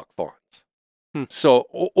by buck fawns. So,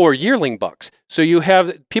 or yearling bucks. So you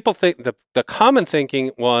have, people think, the common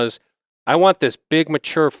thinking was, I want this big,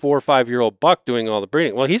 mature 4 or 5 year old buck doing all the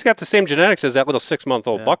breeding. Well, he's got the same genetics as that little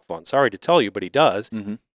 6-month-old buck fawn. Sorry to tell you, but he does.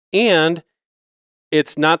 And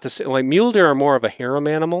it's not the same. Like mule deer are more of a harem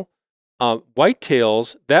animal.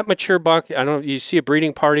 Whitetails, that mature buck, I don't know, you see a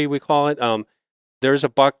breeding party, we call it. There's a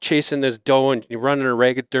buck chasing this doe and you're running her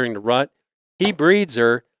ragged during the rut. He breeds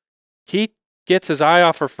her. He gets his eye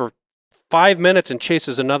off her for 5 minutes and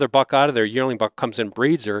chases another buck out of there. Yearling buck comes in,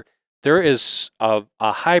 breeds her. There is a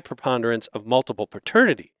high preponderance of multiple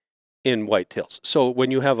paternity in whitetails. So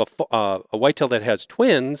when you have a whitetail that has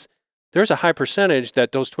twins, there's a high percentage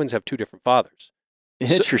that those twins have 2 different fathers.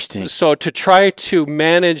 Interesting. So to try to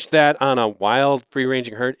manage that on a wild,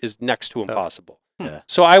 free-ranging herd is next to impossible. Yeah.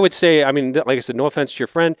 So I would say, I mean, like I said, no offense to your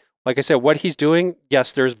friend. Like I said, what he's doing,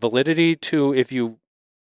 yes, there's validity to if you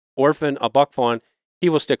orphan a buck fawn, he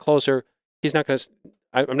will stick closer. He's not going to,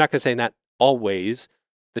 I'm not going to say not always.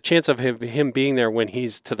 The chance of him being there when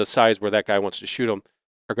he's to the size where that guy wants to shoot him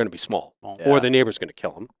are going to be small. Yeah. Or the neighbor's going to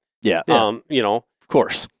kill him. Yeah. Of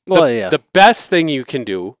course. The best thing you can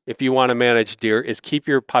do if you want to manage deer is keep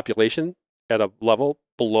your population at a level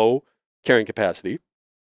below carrying capacity,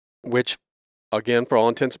 which, again, for all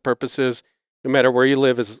intents and purposes, no matter where you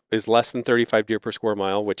live, is less than 35 deer per square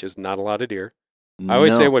mile, which is not a lot of deer. I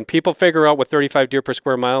always say when people figure out what 35 deer per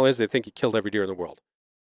square mile is, they think you killed every deer in the world.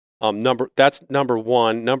 That's number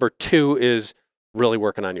one. Number two is really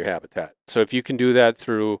working on your habitat. So if you can do that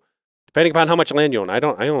through, depending upon how much land you own,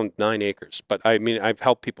 I own 9 acres, but I mean, I've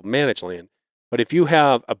helped people manage land. But if you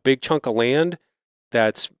have a big chunk of land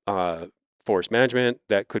that's forest management,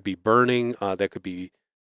 that could be burning, that could be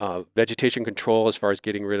vegetation control as far as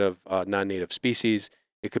getting rid of non-native species.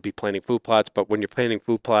 It could be planting food plots. But when you're planting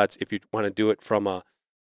food plots, if you want to do it from a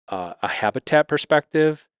habitat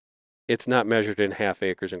perspective, it's not measured in half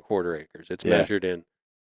acres and quarter acres. It's measured in,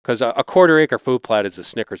 because a quarter acre food plot is a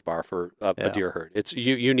Snickers bar for a deer herd. It's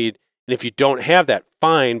you need, and if you don't have that,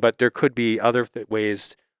 fine. But there could be other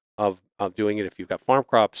ways of doing it. If you've got farm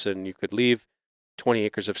crops and you could leave 20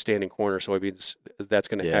 acres of standing corn or soybeans, that's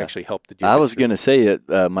going to actually help the deer. I was going to say it.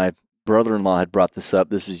 My brother-in-law had brought this up.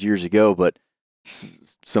 This is years ago, but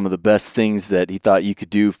some of the best things that he thought you could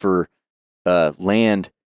do for land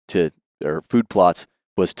or food plots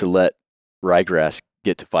was to let ryegrass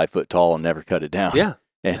get to 5 foot tall and never cut it down. Yeah.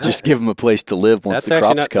 And just give them a place to live once the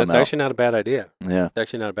crops come out. That's actually not a bad idea. Yeah. It's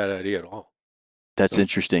actually not a bad idea at all. That's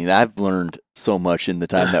interesting. I've learned so much in the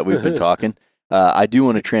time that we've been talking. I do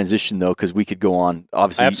want to transition, though, because we could go on.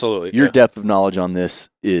 Obviously, absolutely, your depth of knowledge on this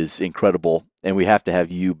is incredible, and we have to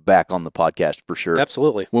have you back on the podcast for sure.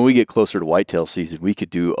 Absolutely. When we get closer to whitetail season, we could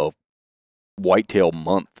do a whitetail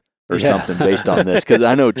month or something based on this, because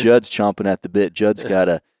I know Judd's chomping at the bit. Judd's got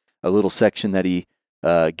a little section that he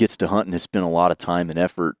gets to hunt and has spent a lot of time and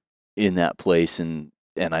effort in that place, and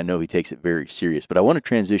I know he takes it very serious. But I want to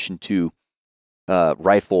transition to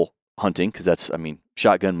rifle hunting, because that's,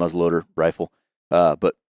 shotgun, muzzleloader, rifle.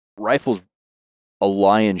 But rifles a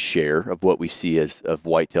lion's share of what we see of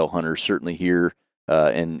whitetail hunters, certainly here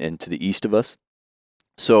and to the east of us.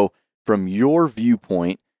 So from your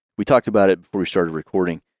viewpoint, we talked about it before we started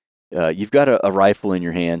recording. You've got a rifle in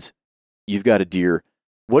your hands. You've got a deer.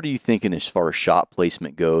 What are you thinking as far as shot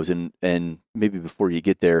placement goes? And maybe before you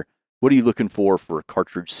get there, what are you looking for a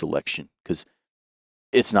cartridge selection? Because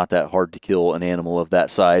it's not that hard to kill an animal of that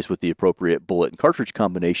size with the appropriate bullet and cartridge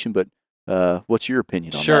combination. But what's your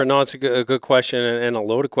opinion on that? Sure. No, it's a good question and a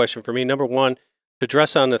loaded question for me. Number one, to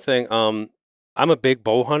address on the thing, I'm a big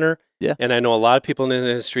bow hunter. Yeah. And I know a lot of people in the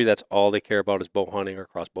industry, that's all they care about is bow hunting or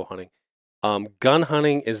crossbow hunting. Gun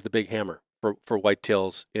hunting is the big hammer for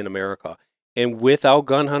whitetails in America. And without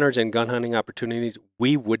gun hunters and gun hunting opportunities,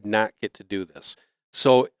 we would not get to do this.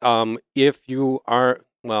 So if you are,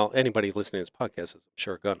 well, anybody listening to this podcast is, I'm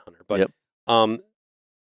sure, a gun hunter. But Yep.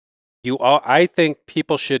 I think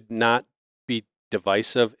people should not be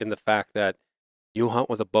divisive in the fact that you hunt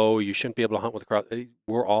with a bow, you shouldn't be able to hunt with a cross.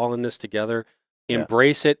 We're all in this together.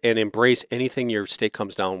 Embrace it and embrace anything your state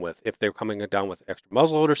comes down with. If they're coming down with extra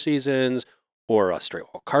muzzleloader seasons or a straight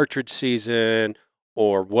wall cartridge season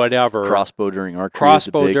or whatever. Crossbow during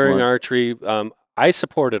archery. I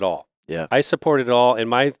support it all. Yeah. I support it all. And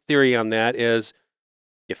my theory on that is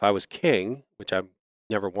if I was king, which I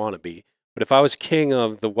never want to be, but if I was king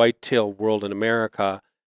of the whitetail world in America,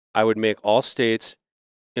 I would make all states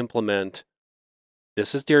implement,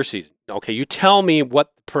 this is deer season. Okay, you tell me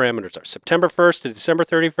what the parameters are. September 1st to December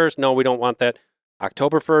 31st? No, we don't want that.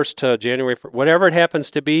 October 1st to January 1st, whatever it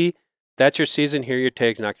happens to be, that's your season. Here are your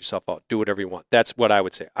tags. Knock yourself out. Do whatever you want. That's what I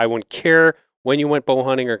would say. I wouldn't care when you went bow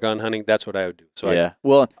hunting or gun hunting. That's what I would do. So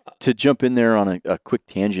Well, to jump in there on a quick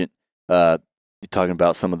tangent, you're talking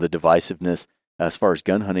about some of the divisiveness as far as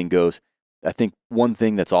gun hunting goes. I think one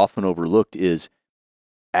thing that's often overlooked is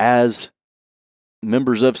as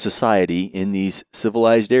members of society in these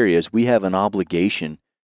civilized areas, we have an obligation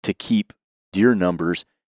to keep deer numbers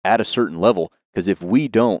at a certain level, because if we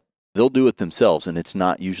don't, they'll do it themselves, and it's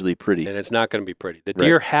not usually pretty. And it's not going to be pretty. The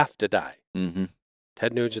deer have to die. Mm-hmm.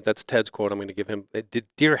 Ted Nugent, that's Ted's quote. I'm going to give him. The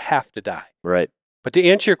deer have to die. Right. But to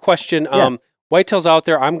answer your question, whitetails out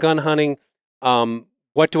there, I'm gun hunting.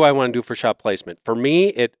 What do I want to do for shot placement? For me,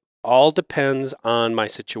 it all depends on my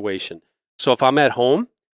situation. So if I'm at home,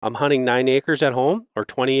 I'm hunting 9 acres at home or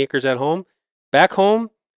 20 acres at home. Back home,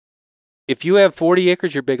 if you have 40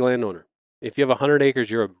 acres, you're a big landowner. If you have 100 acres,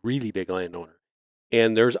 you're a really big landowner.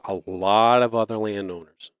 And there's a lot of other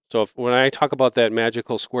landowners. So when I talk about that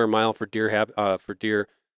magical square mile for deer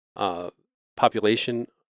population,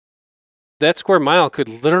 that square mile could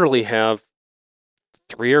literally have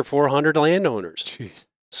 300 or 400 landowners. Jeez.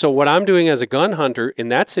 So what I'm doing as a gun hunter in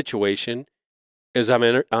that situation is I'm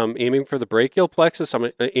aiming for the brachial plexus.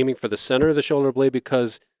 I'm aiming for the center of the shoulder blade,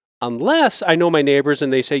 because unless I know my neighbors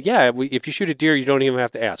and they say, yeah, if you shoot a deer, you don't even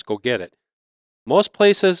have to ask. Go get it. Most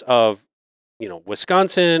places of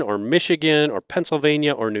Wisconsin or Michigan or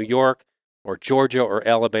Pennsylvania or New York or Georgia or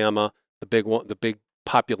Alabama, the big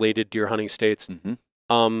populated deer hunting states,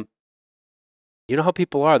 Mm-hmm. You know how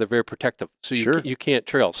people are. They're very protective. So Sure. you can't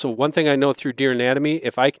trail. So one thing I know through deer anatomy,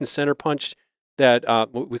 if I can center punch that,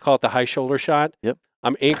 we call it the high shoulder shot, Yep.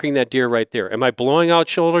 I'm anchoring that deer right there. Am I blowing out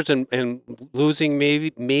shoulders and losing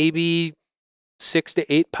maybe 6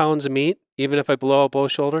 to 8 pounds of meat, even if I blow out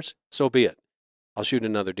both shoulders? So be it. I'll shoot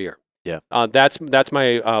another deer. Yeah. That's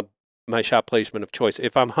my shot placement of choice.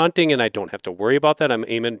 If I'm hunting and I don't have to worry about that, I'm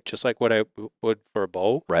aiming just like what I would for a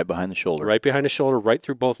bow. Right behind the shoulder. Right behind the shoulder, right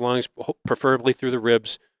through both lungs, preferably through the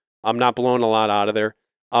ribs. I'm not blowing a lot out of there.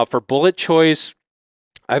 For bullet choice,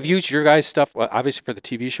 I've used your guys' stuff, obviously, for the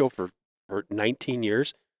TV show for 19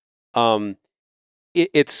 years. I've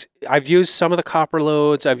used some of the copper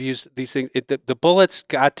loads. I've used these things. The bullets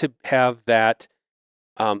got to have that,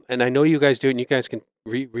 and I know you guys do it, and you guys can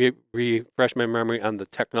refresh my memory on the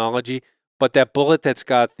technology, but that bullet that's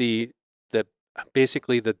got the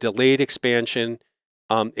basically the delayed expansion,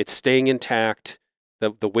 it's staying intact,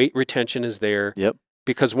 the weight retention is there. Yep.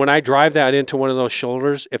 Because when I drive that into one of those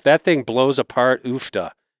shoulders, if that thing blows apart,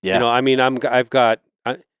 oofta. Yeah. I mean, I've got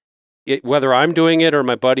whether I'm doing it or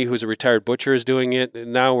my buddy who's a retired butcher is doing it.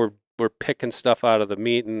 Now we're picking stuff out of the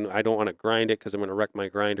meat, and I don't want to grind it because I'm going to wreck my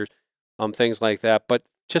grinders, things like that. But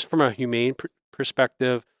just from a humane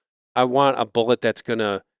perspective, I want a bullet that's going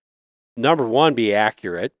to, number one, be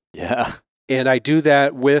accurate. Yeah. And I do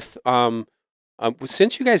that with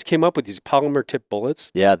since you guys came up with these polymer tip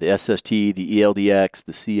bullets. Yeah, the SST, the ELDX,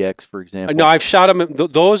 the CX, for example. No, I've shot them.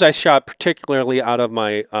 Those I shot particularly out of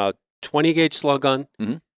my 20 gauge slug gun.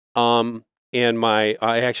 Mm-hmm. And I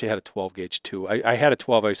actually had a 12 gauge too. I had a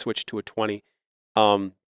 12. I switched to a 20.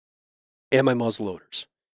 And my muzzle loaders.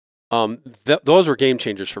 Those were game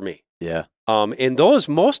changers for me. Yeah. And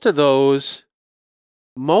most of those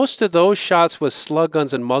shots with slug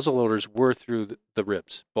guns and muzzleloaders were through the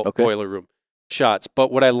ribs, boiler room shots.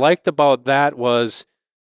 But what I liked about that was,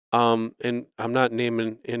 and I'm not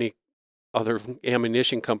naming any other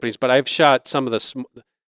ammunition companies, but I've shot some of the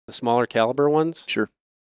smaller caliber ones. Sure.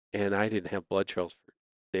 And I didn't have blood trails.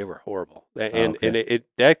 They were horrible. And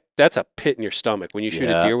that's a pit in your stomach when you shoot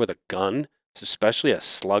a deer with a gun, especially a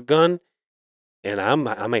slug gun. And I'm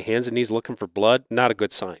on my hands and knees looking for blood. Not a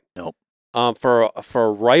good sign. Nope. For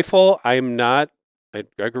a rifle, I'm not.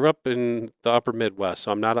 I grew up in the upper Midwest,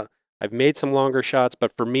 so I'm not. I've made some longer shots,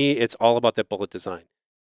 but for me, it's all about that bullet design.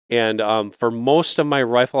 And for most of my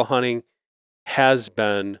rifle hunting, has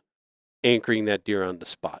been anchoring that deer on the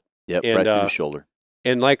spot. Yep, and, right through the shoulder.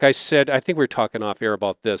 And like I said, I think we were talking off air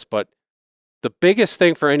about this, but the biggest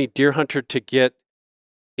thing for any deer hunter to get,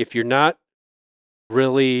 if you're not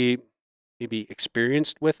really maybe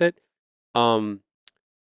experienced with it,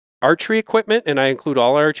 archery equipment, and I include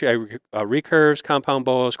all archery, recurves, compound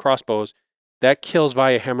bows, crossbows, that kills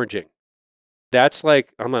via hemorrhaging. That's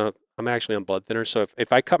like, I'm actually on blood thinner, so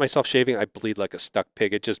if I cut myself shaving, I bleed like a stuck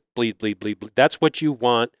pig. It just bleed. That's what you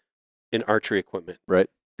want in archery equipment. Right.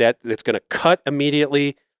 That's going to cut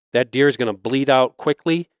immediately. That deer is going to bleed out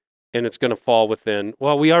quickly, and it's going to fall within,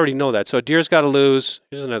 well, we already know that. So a deer's got to lose,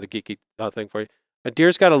 here's another geeky thing for you. A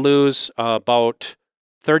deer's got to lose about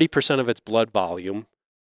 30% of its blood volume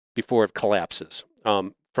before it collapses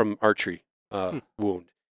from archery wound.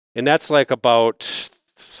 And that's like about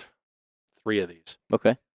 3 of these.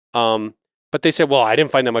 Okay. But they said, well, I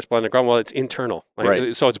didn't find that much blood on the ground. Well, it's internal.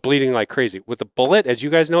 Right. So it's bleeding like crazy. With a bullet, as you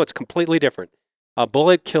guys know, it's completely different. A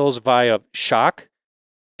bullet kills via shock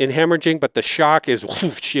in hemorrhaging, but the shock is,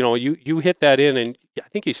 whoosh, you hit that in, and I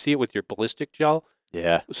think you see it with your ballistic gel.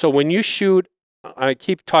 Yeah. So when you shoot, I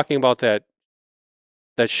keep talking about that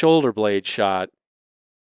shoulder blade shot.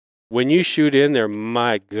 When you shoot in there,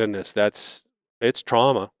 my goodness, it's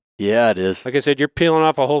trauma. Yeah, it is. Like I said, you're peeling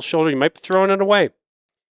off a whole shoulder. You might be throwing it away.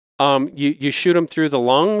 You shoot them through the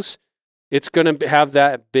lungs. It's going to have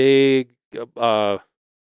that big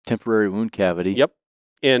temporary wound cavity. Yep,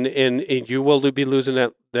 and you will be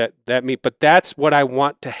losing that meat. But that's what I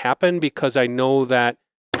want to happen because I know that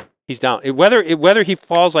he's down. Whether he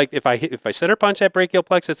falls, like if I center punch that brachial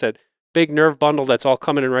plexus, that big nerve bundle that's all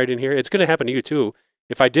coming in right in here, it's going to happen to you too.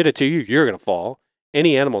 If I did it to you, you're going to fall.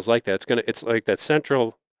 Any animal's like that. It's like that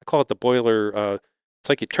central. I call it the boiler. It's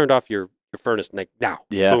like you turned off your furnace and now,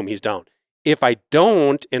 boom, he's down. If I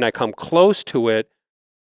don't and I come close to it,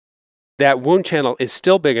 that wound channel is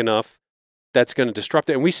still big enough that's going to disrupt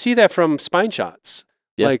it. And we see that from spine shots.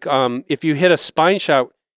 Yeah. Like if you hit a spine shot,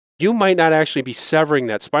 you might not actually be severing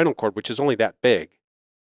that spinal cord, which is only that big.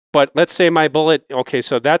 But let's say my bullet, okay,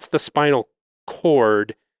 so that's the spinal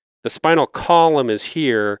cord. The spinal column is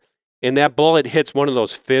here, and that bullet hits one of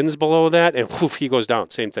those fins below that, and whoof, he goes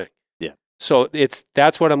down. Same thing. Yeah. So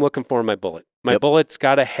that's what I'm looking for in my bullet. My bullet's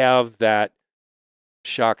got to have that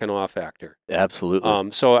shock and awe factor. Absolutely.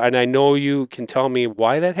 And I know you can tell me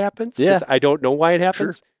why that happens. Yeah. I don't know why it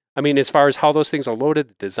happens. Sure. I mean, as far as how those things are loaded,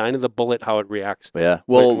 the design of the bullet, how it reacts. Yeah.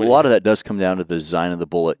 Well, a lot of that does come down to the design of the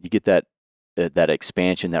bullet. You get that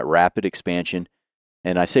expansion, that rapid expansion.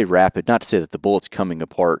 And I say rapid, not to say that the bullet's coming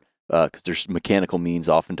apart, because there's mechanical means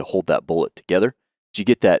often to hold that bullet together. But you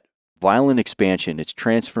get that violent expansion. It's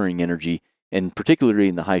transferring energy, and particularly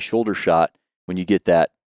in the high shoulder shot, when you get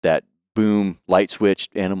that boom, light switch,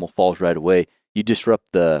 animal falls right away, you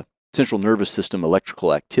disrupt the central nervous system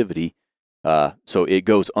electrical activity, so it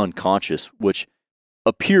goes unconscious, which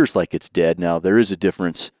appears like it's dead. Now, there is a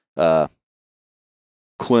difference,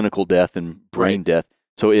 clinical death and brain death.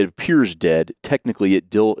 So it appears dead. Technically, it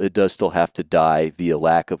does still have to die via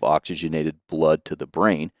lack of oxygenated blood to the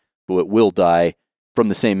brain, but it will die from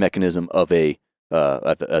the same mechanism of as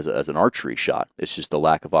an archery shot. It's just the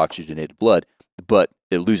lack of oxygenated blood, but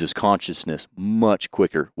it loses consciousness much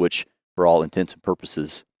quicker, which for all intents and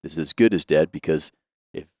purposes is as good as dead, because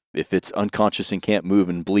if it's unconscious and can't move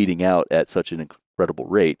and bleeding out at such an incredible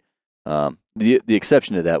rate, the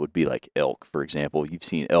exception to that would be like elk, for example. You've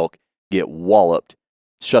seen elk get walloped,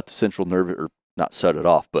 shut the central nerve, or not shut it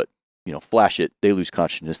off, but flash it. They lose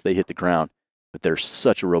consciousness. They hit the ground. But they're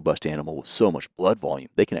such a robust animal with so much blood volume,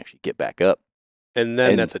 they can actually get back up. And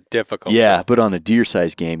that's a difficult. Yeah, job. But on a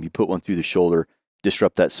deer-sized game, you put one through the shoulder,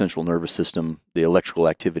 disrupt that central nervous system, the electrical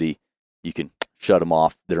activity. You can shut them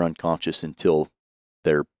off. They're unconscious until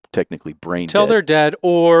they're technically brain dead. Until they're dead.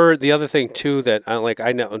 Or the other thing too that I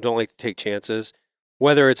don't like to take chances.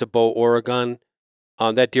 Whether it's a bow or a gun,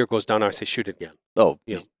 that deer goes down. I say shoot it again. Oh,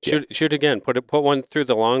 shoot again. Put one through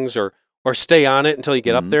the lungs, or stay on it until you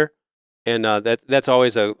get up there. And that's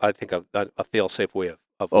always I think a fail-safe way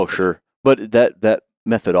of Oh, sure. But that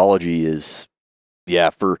methodology is,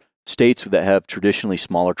 for states that have traditionally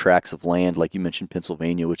smaller tracts of land, like you mentioned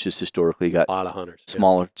Pennsylvania, which has historically got a lot of hunters,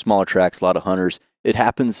 smaller tracts, a lot of hunters. It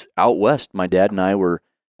happens out west. My dad and I were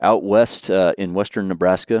out west in western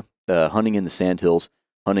Nebraska, hunting in the sandhills,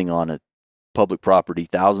 hunting on a public property,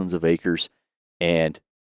 thousands of acres, and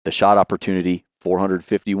the shot opportunity,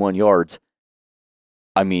 451 yards.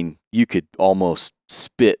 I mean, you could almost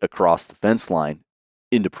spit across the fence line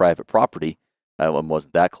into private property. That one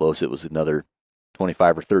wasn't that close. It was another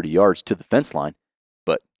 25 or 30 yards to the fence line.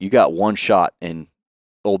 But you got one shot, and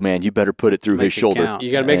old man, you better put it through his shoulder. Count.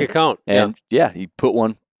 You got to make it count. And he put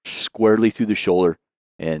one squarely through the shoulder,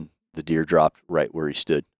 and the deer dropped right where he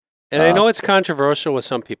stood. And I know it's controversial with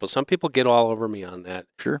some people. Some people get all over me on that.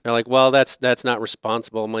 Sure. They're like, well, that's not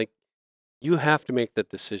responsible. I'm like, you have to make that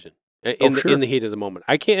decision in the heat of the moment.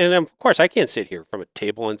 I can't, and of course, I can't sit here from a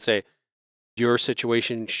table and say your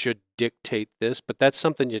situation should dictate this, but that's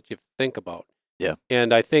something that you think about. Yeah.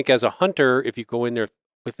 And I think as a hunter, if you go in there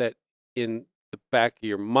with that in the back of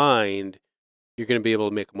your mind, you're going to be able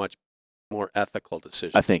to make a much more ethical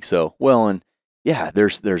decision. I think so. Well, and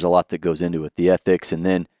there's a lot that goes into it, the ethics, and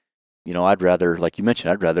then, I'd rather, like you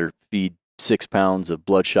mentioned, I'd rather feed 6 pounds of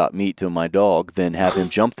bloodshot meat to my dog than have him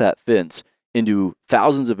jump that fence into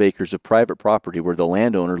thousands of acres of private property where the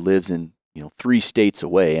landowner lives in 3 states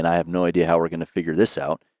away, and I have no idea how we're going to figure this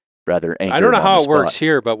out. Rather, I don't know how it works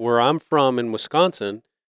here, but where I'm from in Wisconsin,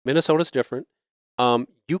 Minnesota's different.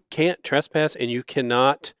 You can't trespass and you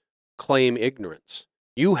cannot claim ignorance.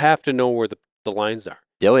 You have to know where the lines are.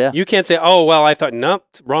 Oh yeah. You can't say, "Oh well, I thought nope,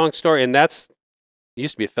 wrong story," and it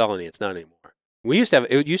used to be a felony. It's not anymore.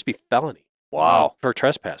 It used to be felony. Wow. For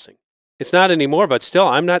trespassing. It's not anymore, but still,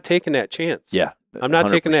 I'm not taking that chance. Yeah. I'm not 100%.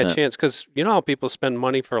 taking that chance because you know how people spend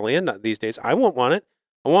money for land these days. I won't want it.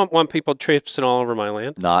 I won't want people traipsing all over my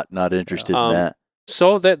land. Not interested in that.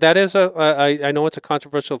 So that is I know it's a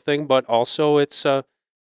controversial thing, but also it's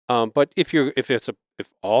but if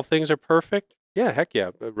all things are perfect, yeah, heck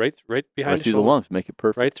yeah, right behind Right through the lungs, make it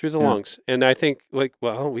perfect. right through the lungs. And I think we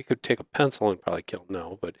could take a pencil and probably kill him.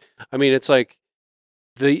 No, but I mean it's like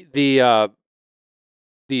the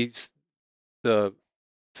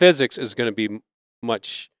physics is going to be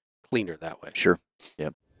much cleaner that way. Sure.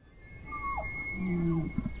 Yep.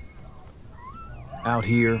 Out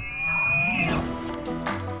here,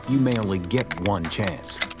 you may only get one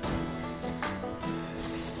chance.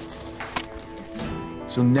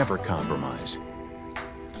 So never compromise.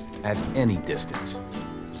 At any distance.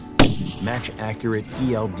 Match accurate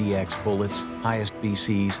ELDX bullets, highest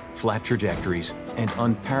BCs, flat trajectories, and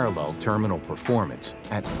unparalleled terminal performance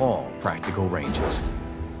at all practical ranges.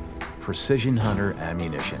 Precision Hunter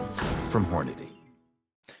ammunition from Hornady.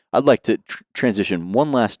 I'd like to transition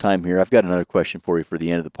one last time here. I've got another question for you for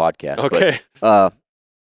the end of the podcast. Okay. But,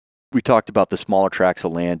 we talked about the smaller tracts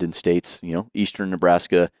of land in states, eastern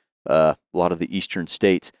Nebraska, a lot of the eastern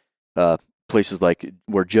states, places like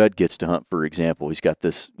where Judd gets to hunt, for example. He's got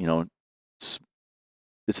this,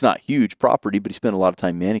 it's not huge property, but he spent a lot of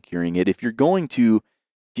time manicuring it. If you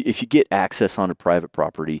get access onto private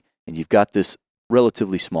property and you've got this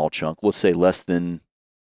relatively small chunk, let's say less than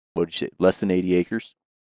 80 acres?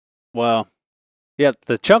 Well, yeah,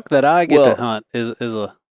 the chunk that I get to hunt is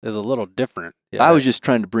a little different. Yeah. I was just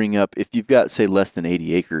trying to bring up, if you've got, say, less than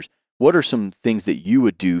 80 acres, what are some things that you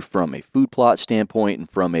would do from a food plot standpoint and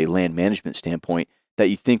from a land management standpoint that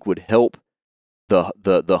you think would help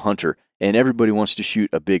the hunter? And everybody wants to shoot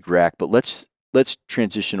a big rack, but let's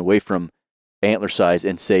transition away from antler size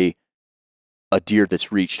and say a deer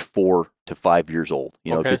that's reached 4 to 5 years old.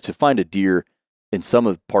 Okay. To find a deer in some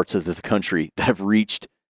of the parts of the country that have reached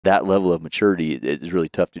that level of maturity is really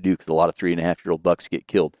tough to do because a lot of 3.5-year-old bucks get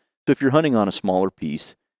killed. So if you're hunting on a smaller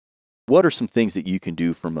piece, what are some things that you can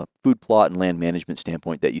do from a food plot and land management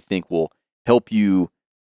standpoint that you think will help you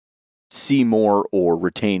see more or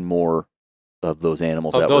retain more of those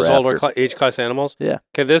animals? Of those older age class animals? Yeah.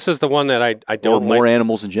 Okay, this is the one that I don't or more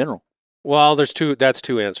animals in general. Well, that's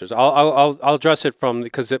two answers. I'll address it from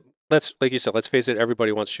because like you said, let's face it,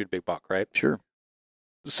 everybody wants to shoot a big buck, right? Sure.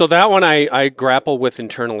 So that one I grapple with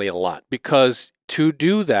internally a lot because to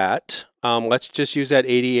do that, let's just use that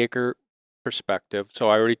 80-acre perspective. So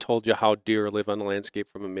I already told you how deer live on the landscape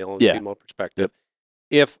from a male and female perspective.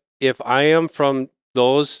 Yep. If I am from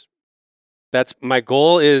those, that's my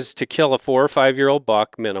goal is to kill a 4 or 5-year-old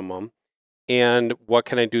buck minimum. And what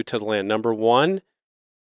can I do to the land? Number one,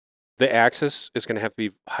 the access is going to have to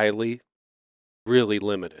be really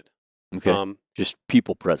limited. Okay. Just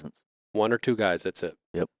people presence. 1 or 2 guys, that's it.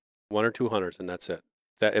 Yep. 1 or 2 hunters, and that's it.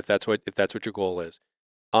 if that's what your goal is.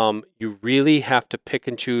 You really have to pick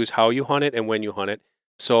and choose how you hunt it and when you hunt it.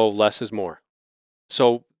 So less is more.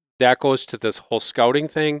 So that goes to this whole scouting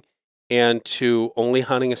thing and to only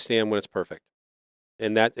hunting a stand when it's perfect.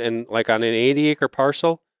 And like on an 80-acre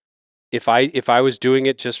parcel, if I was doing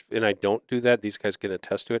it and I don't do that, these guys can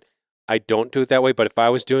attest to it. I don't do it that way, but if I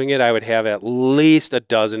was doing it, I would have at least a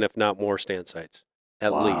dozen, if not more, stand sites.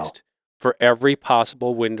 At least. For every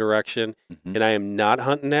possible wind direction. Mm-hmm. And I am not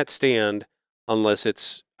hunting that stand unless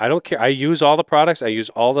I don't care. I use all the products. I use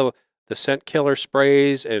all the scent killer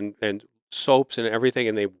sprays and soaps and everything,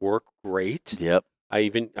 and they work great. Yep. I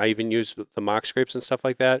even use the mock scrapes and stuff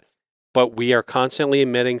like that. But we are constantly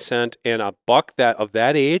emitting scent, and a buck of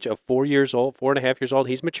that age, of 4 years old, 4.5 years old,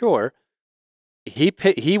 he's mature.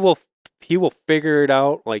 He will figure it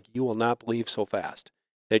out like you will not believe so fast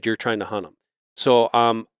that you're trying to hunt him. So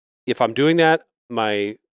if I'm doing that,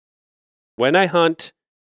 when I hunt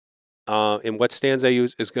and what stands I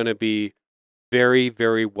use is going to be very,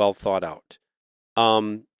 very well thought out.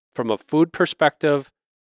 From a food perspective,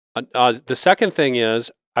 the second thing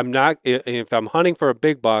is if I'm hunting for a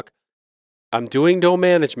big buck, I'm doing doe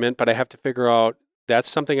management, but I have to figure out, that's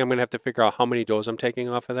something I'm going to have to figure out how many does I'm taking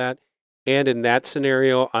off of that. And in that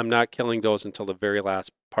scenario, I'm not killing does until the very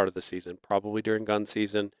last part of the season, probably during gun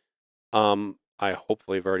season. I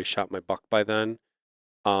hopefully have already shot my buck by then.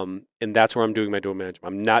 And that's where I'm doing my doe management.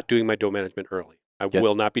 I'm not doing my doe management early. I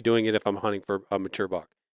will not be doing it if I'm hunting for a mature buck.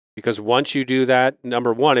 Because once you do that,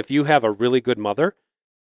 number one, if you have a really good mother,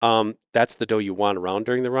 that's the doe you want around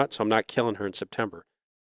during the rut. So I'm not killing her in September.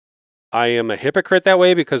 I am a hypocrite that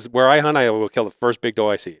way because where I hunt, I will kill the first big doe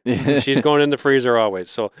I see. She's going in the freezer always.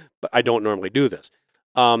 So, but I don't normally do this.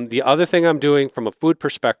 The other thing I'm doing from a food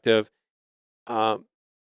perspective,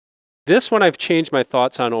 this one I've changed my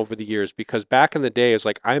thoughts on over the years because back in the day, it's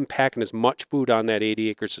like I'm packing as much food on that 80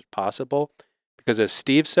 acres as possible because as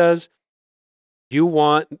Steve says, you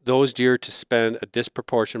want those deer to spend a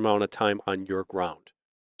disproportionate amount of time on your ground.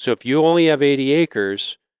 So if you only have 80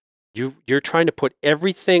 acres, you're trying to put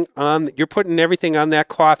everything you're putting everything on that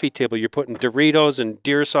coffee table. You're putting Doritos and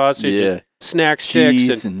deer sausage and snack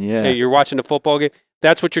sticks and you're watching a football game.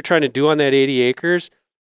 That's what you're trying to do on that 80 acres.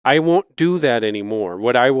 I won't do that anymore.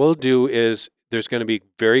 What I will do is there's going to be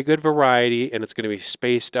very good variety and it's going to be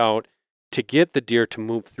spaced out to get the deer to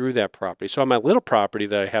move through that property. So on my little property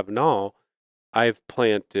that I have now, I've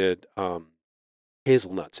planted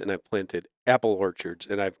hazelnuts and I've planted apple orchards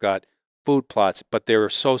and I've got food plots, but they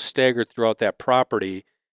were so staggered throughout that property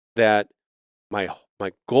that my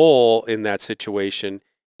goal in that situation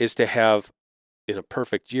is to have, in a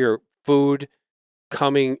perfect year, food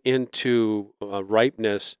coming into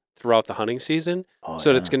ripeness throughout the hunting season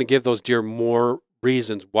that it's going to give those deer more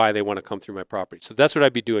reasons why they want to come through my property. So that's what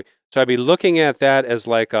I'd be doing. So I'd be looking at that as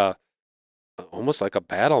like almost like a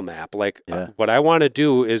battle map. Like what I want to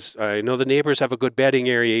do is, I know the neighbors have a good bedding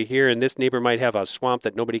area here, and this neighbor might have a swamp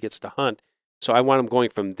that nobody gets to hunt. So I want them going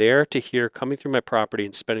from there to here, coming through my property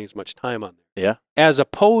and spending as much time on there. Yeah. As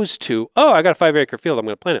opposed to, I got a 5-acre field, I'm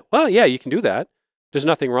going to plant it. Well, yeah, you can do that. There's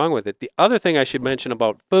nothing wrong with it. The other thing I should mention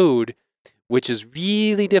about food, which is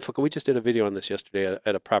really difficult, we just did a video on this yesterday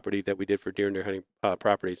at a property that we did for deer and deer hunting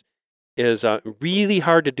properties, is really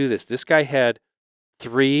hard to do this. This guy had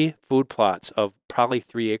 3 food plots of probably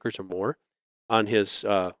 3 acres or more on his, he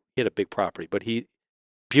had a big property, but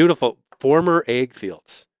beautiful former egg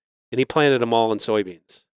fields. And he planted them all in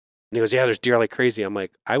soybeans. And he goes, yeah, there's deer like crazy. I'm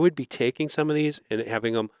like, I would be taking some of these and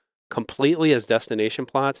having them completely as destination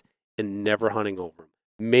plots and never hunting over them.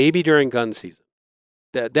 Maybe during gun season.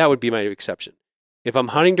 That would be my exception. If I'm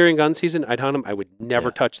hunting during gun season, I'd hunt them. I would never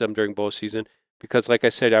touch them during bow season because, like I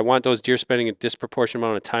said, I want those deer spending a disproportionate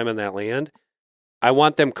amount of time on that land. I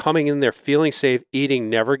want them coming in there feeling safe, eating,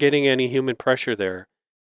 never getting any human pressure there,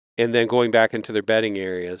 and then going back into their bedding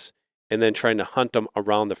areas and then trying to hunt them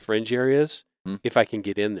around the fringe areas if I can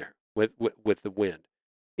get in there with the wind.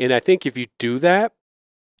 And I think if you do that,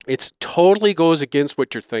 it totally goes against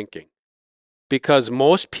what you're thinking. Because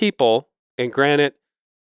most people, and granted,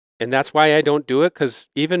 and that's why I don't do it, because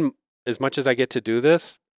even as much as I get to do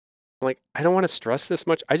this, I'm like, I don't want to stress this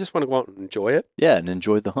much. I just want to go out and enjoy it. Yeah, and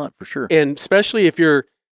enjoy the hunt for sure. And especially if you're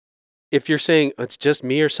saying it's just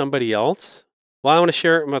me or somebody else, well, I want to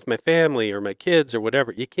share it with my family or my kids or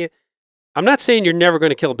whatever. You can't. I'm not saying you're never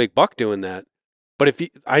going to kill a big buck doing that, but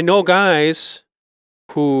I know guys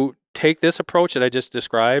who take this approach that I just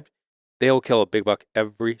described, they'll kill a big buck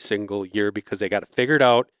every single year because they got it figured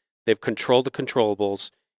out. They've controlled the controllables,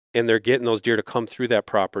 and they're getting those deer to come through that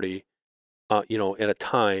property, at a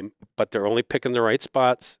time. But they're only picking the right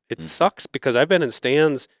spots. It sucks because I've been in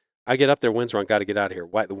stands I get up there, wind's wrong, got to get out of here.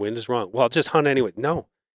 Why? The wind is wrong. Well, just hunt anyway. No.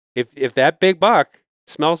 If that big buck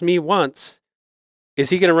smells me once, is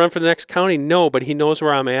he going to run for the next county? No, but he knows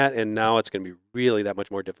where I'm at, and now it's going to be really that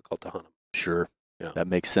much more difficult to hunt him. Sure. Yeah. That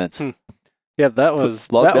makes sense. Yeah, that was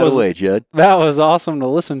away, Judd. That was awesome to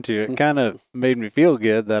listen to. It kind of made me feel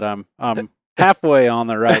good that I'm halfway on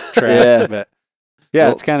the right track. Yeah. But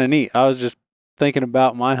yeah, it's kind of neat. I was just thinking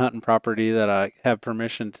about my hunting property that I have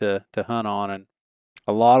permission to hunt on, and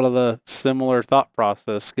a lot of the similar thought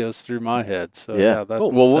process goes through my head. So Yeah.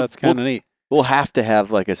 that's kind of neat. We'll have to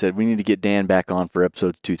have, like I said, we need to get Dan back on for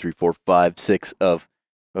episodes 2, 3, 4, 5, 6 of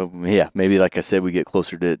maybe like I said, we get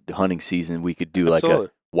closer to hunting season. We could do like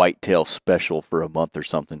a whitetail special for a month or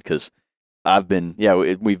something, because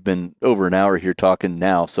we've been over an hour here talking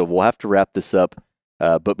now, so we'll have to wrap this up.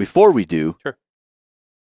 But before we do, sure.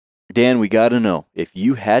 Dan, we got to know, if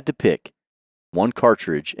you had to pick one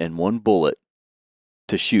cartridge and one bullet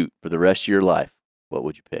to shoot for the rest of your life, what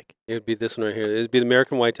would you pick? It would be this one right here. It would be the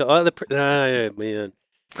American Whitetail. Oh, man.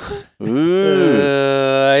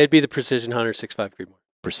 It'd be the Precision Hunter 6.5 Creedmoor.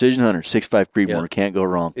 Precision Hunter 6.5 Creedmoor. Can't go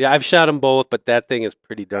wrong. Yeah, I've shot them both, but that thing is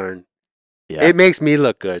pretty darn. Yeah. It makes me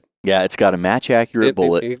look good. Yeah, it's got a match-accurate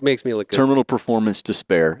bullet. It makes me look good. Terminal performance to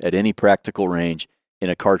spare at any practical range in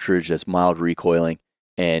a cartridge that's mild recoiling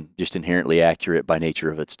and just inherently accurate by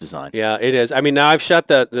nature of its design. Yeah, it is. I mean, now I've shot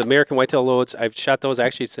the American Whitetail loads. I've shot those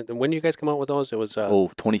actually since. When did you guys come out with those? It was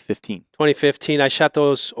 2015. 2015. I shot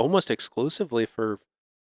those almost exclusively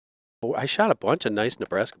I shot a bunch of nice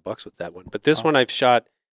Nebraska bucks with that one. But this one I've shot.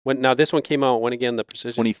 Now this one came out when again, the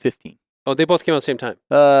Precision? 2015. Oh, they both came out at the same time.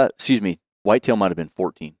 Excuse me. Whitetail might have been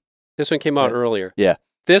 14. This one came out earlier. Yeah.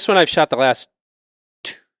 This one I've shot the last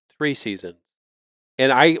 3 seasons.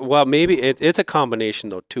 And maybe it's a combination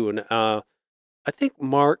though too. And I think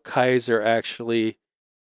Mark Kaiser actually,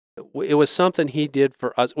 it was something he did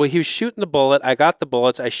for us. Well, he was shooting the bullet. I got the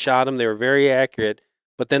bullets. I shot them. They were very accurate.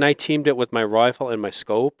 But then I teamed it with my rifle and my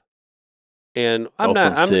scope. And I'm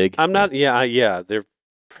not. Yeah, they're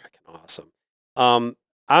freaking awesome.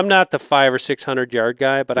 I'm not the 500 or 600 yard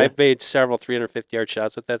guy, but I've made several 350 yard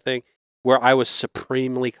shots with that thing where I was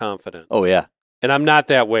supremely confident. Oh yeah. And I'm not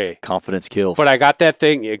that way. Confidence kills. But I got that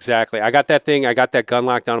thing, exactly. I got that thing, I got that gun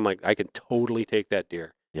locked down. I'm like, I can totally take that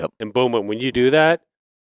deer. Yep. And boom, when you do that,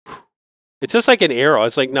 it's just like an arrow.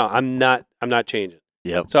 It's like, no, I'm not changing.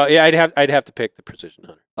 Yep. So yeah, I'd have to pick the Precision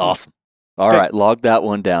Hunter. Awesome. All right, log that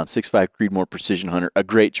one down. 6.5 Creedmoor Precision Hunter. A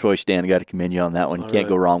great choice, Dan. I got to commend you on that one. You can't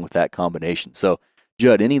go wrong with that combination. So,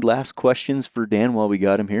 Judd, any last questions for Dan while we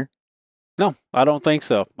got him here? No, I don't think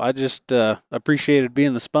so. I just appreciated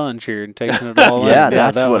being the sponge here and taking it all in.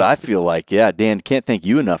 That's what I feel like. Yeah, Dan, can't thank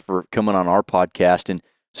you enough for coming on our podcast. And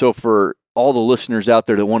so for all the listeners out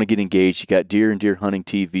there that want to get engaged, you got Deer and Deer Hunting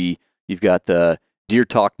TV. You've got the Deer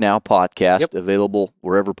Talk Now podcast available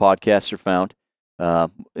wherever podcasts are found.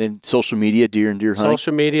 In social media, Deer and Deer Hunting.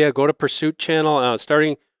 Social media, go to Pursuit Channel.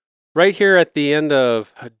 Starting right here at the end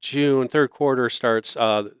of June, third quarter starts.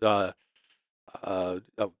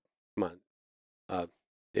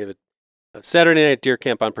 David. Saturday Night Deer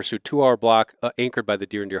Camp on Pursuit, 2-hour block, anchored by the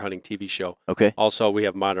Deer and Deer Hunting TV show. Okay. Also, we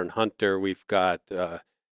have Modern Hunter. We've got 4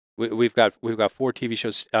 TV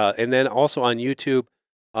shows, and then also on YouTube,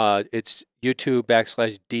 it's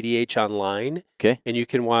YouTube.com/DDH Online. Okay. And you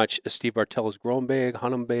can watch Steve Bartel's Grown Big,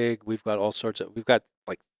 Hunt 'em Big. We've got all sorts of. We've got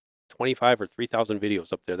like 25 or 3,000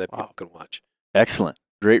 videos up there that people can watch. Excellent.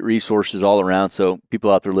 Great resources all around. So people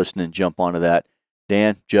out there listening, jump onto that.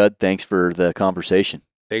 Dan, Judd, thanks for the conversation.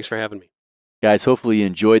 Thanks for having me. Guys, hopefully you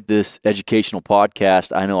enjoyed this educational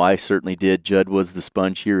podcast. I know I certainly did. Judd was the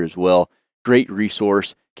sponge here as well. Great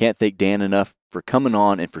resource. Can't thank Dan enough for coming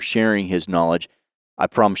on and for sharing his knowledge. I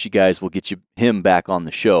promise you guys we'll get him back on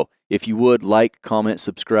the show. If you would, like, comment,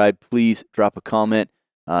 subscribe, please drop a comment.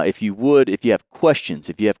 If you have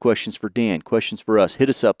questions for Dan, questions for us, hit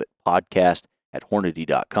us up at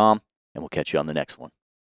podcast@hornady.com, and we'll catch you on the next one.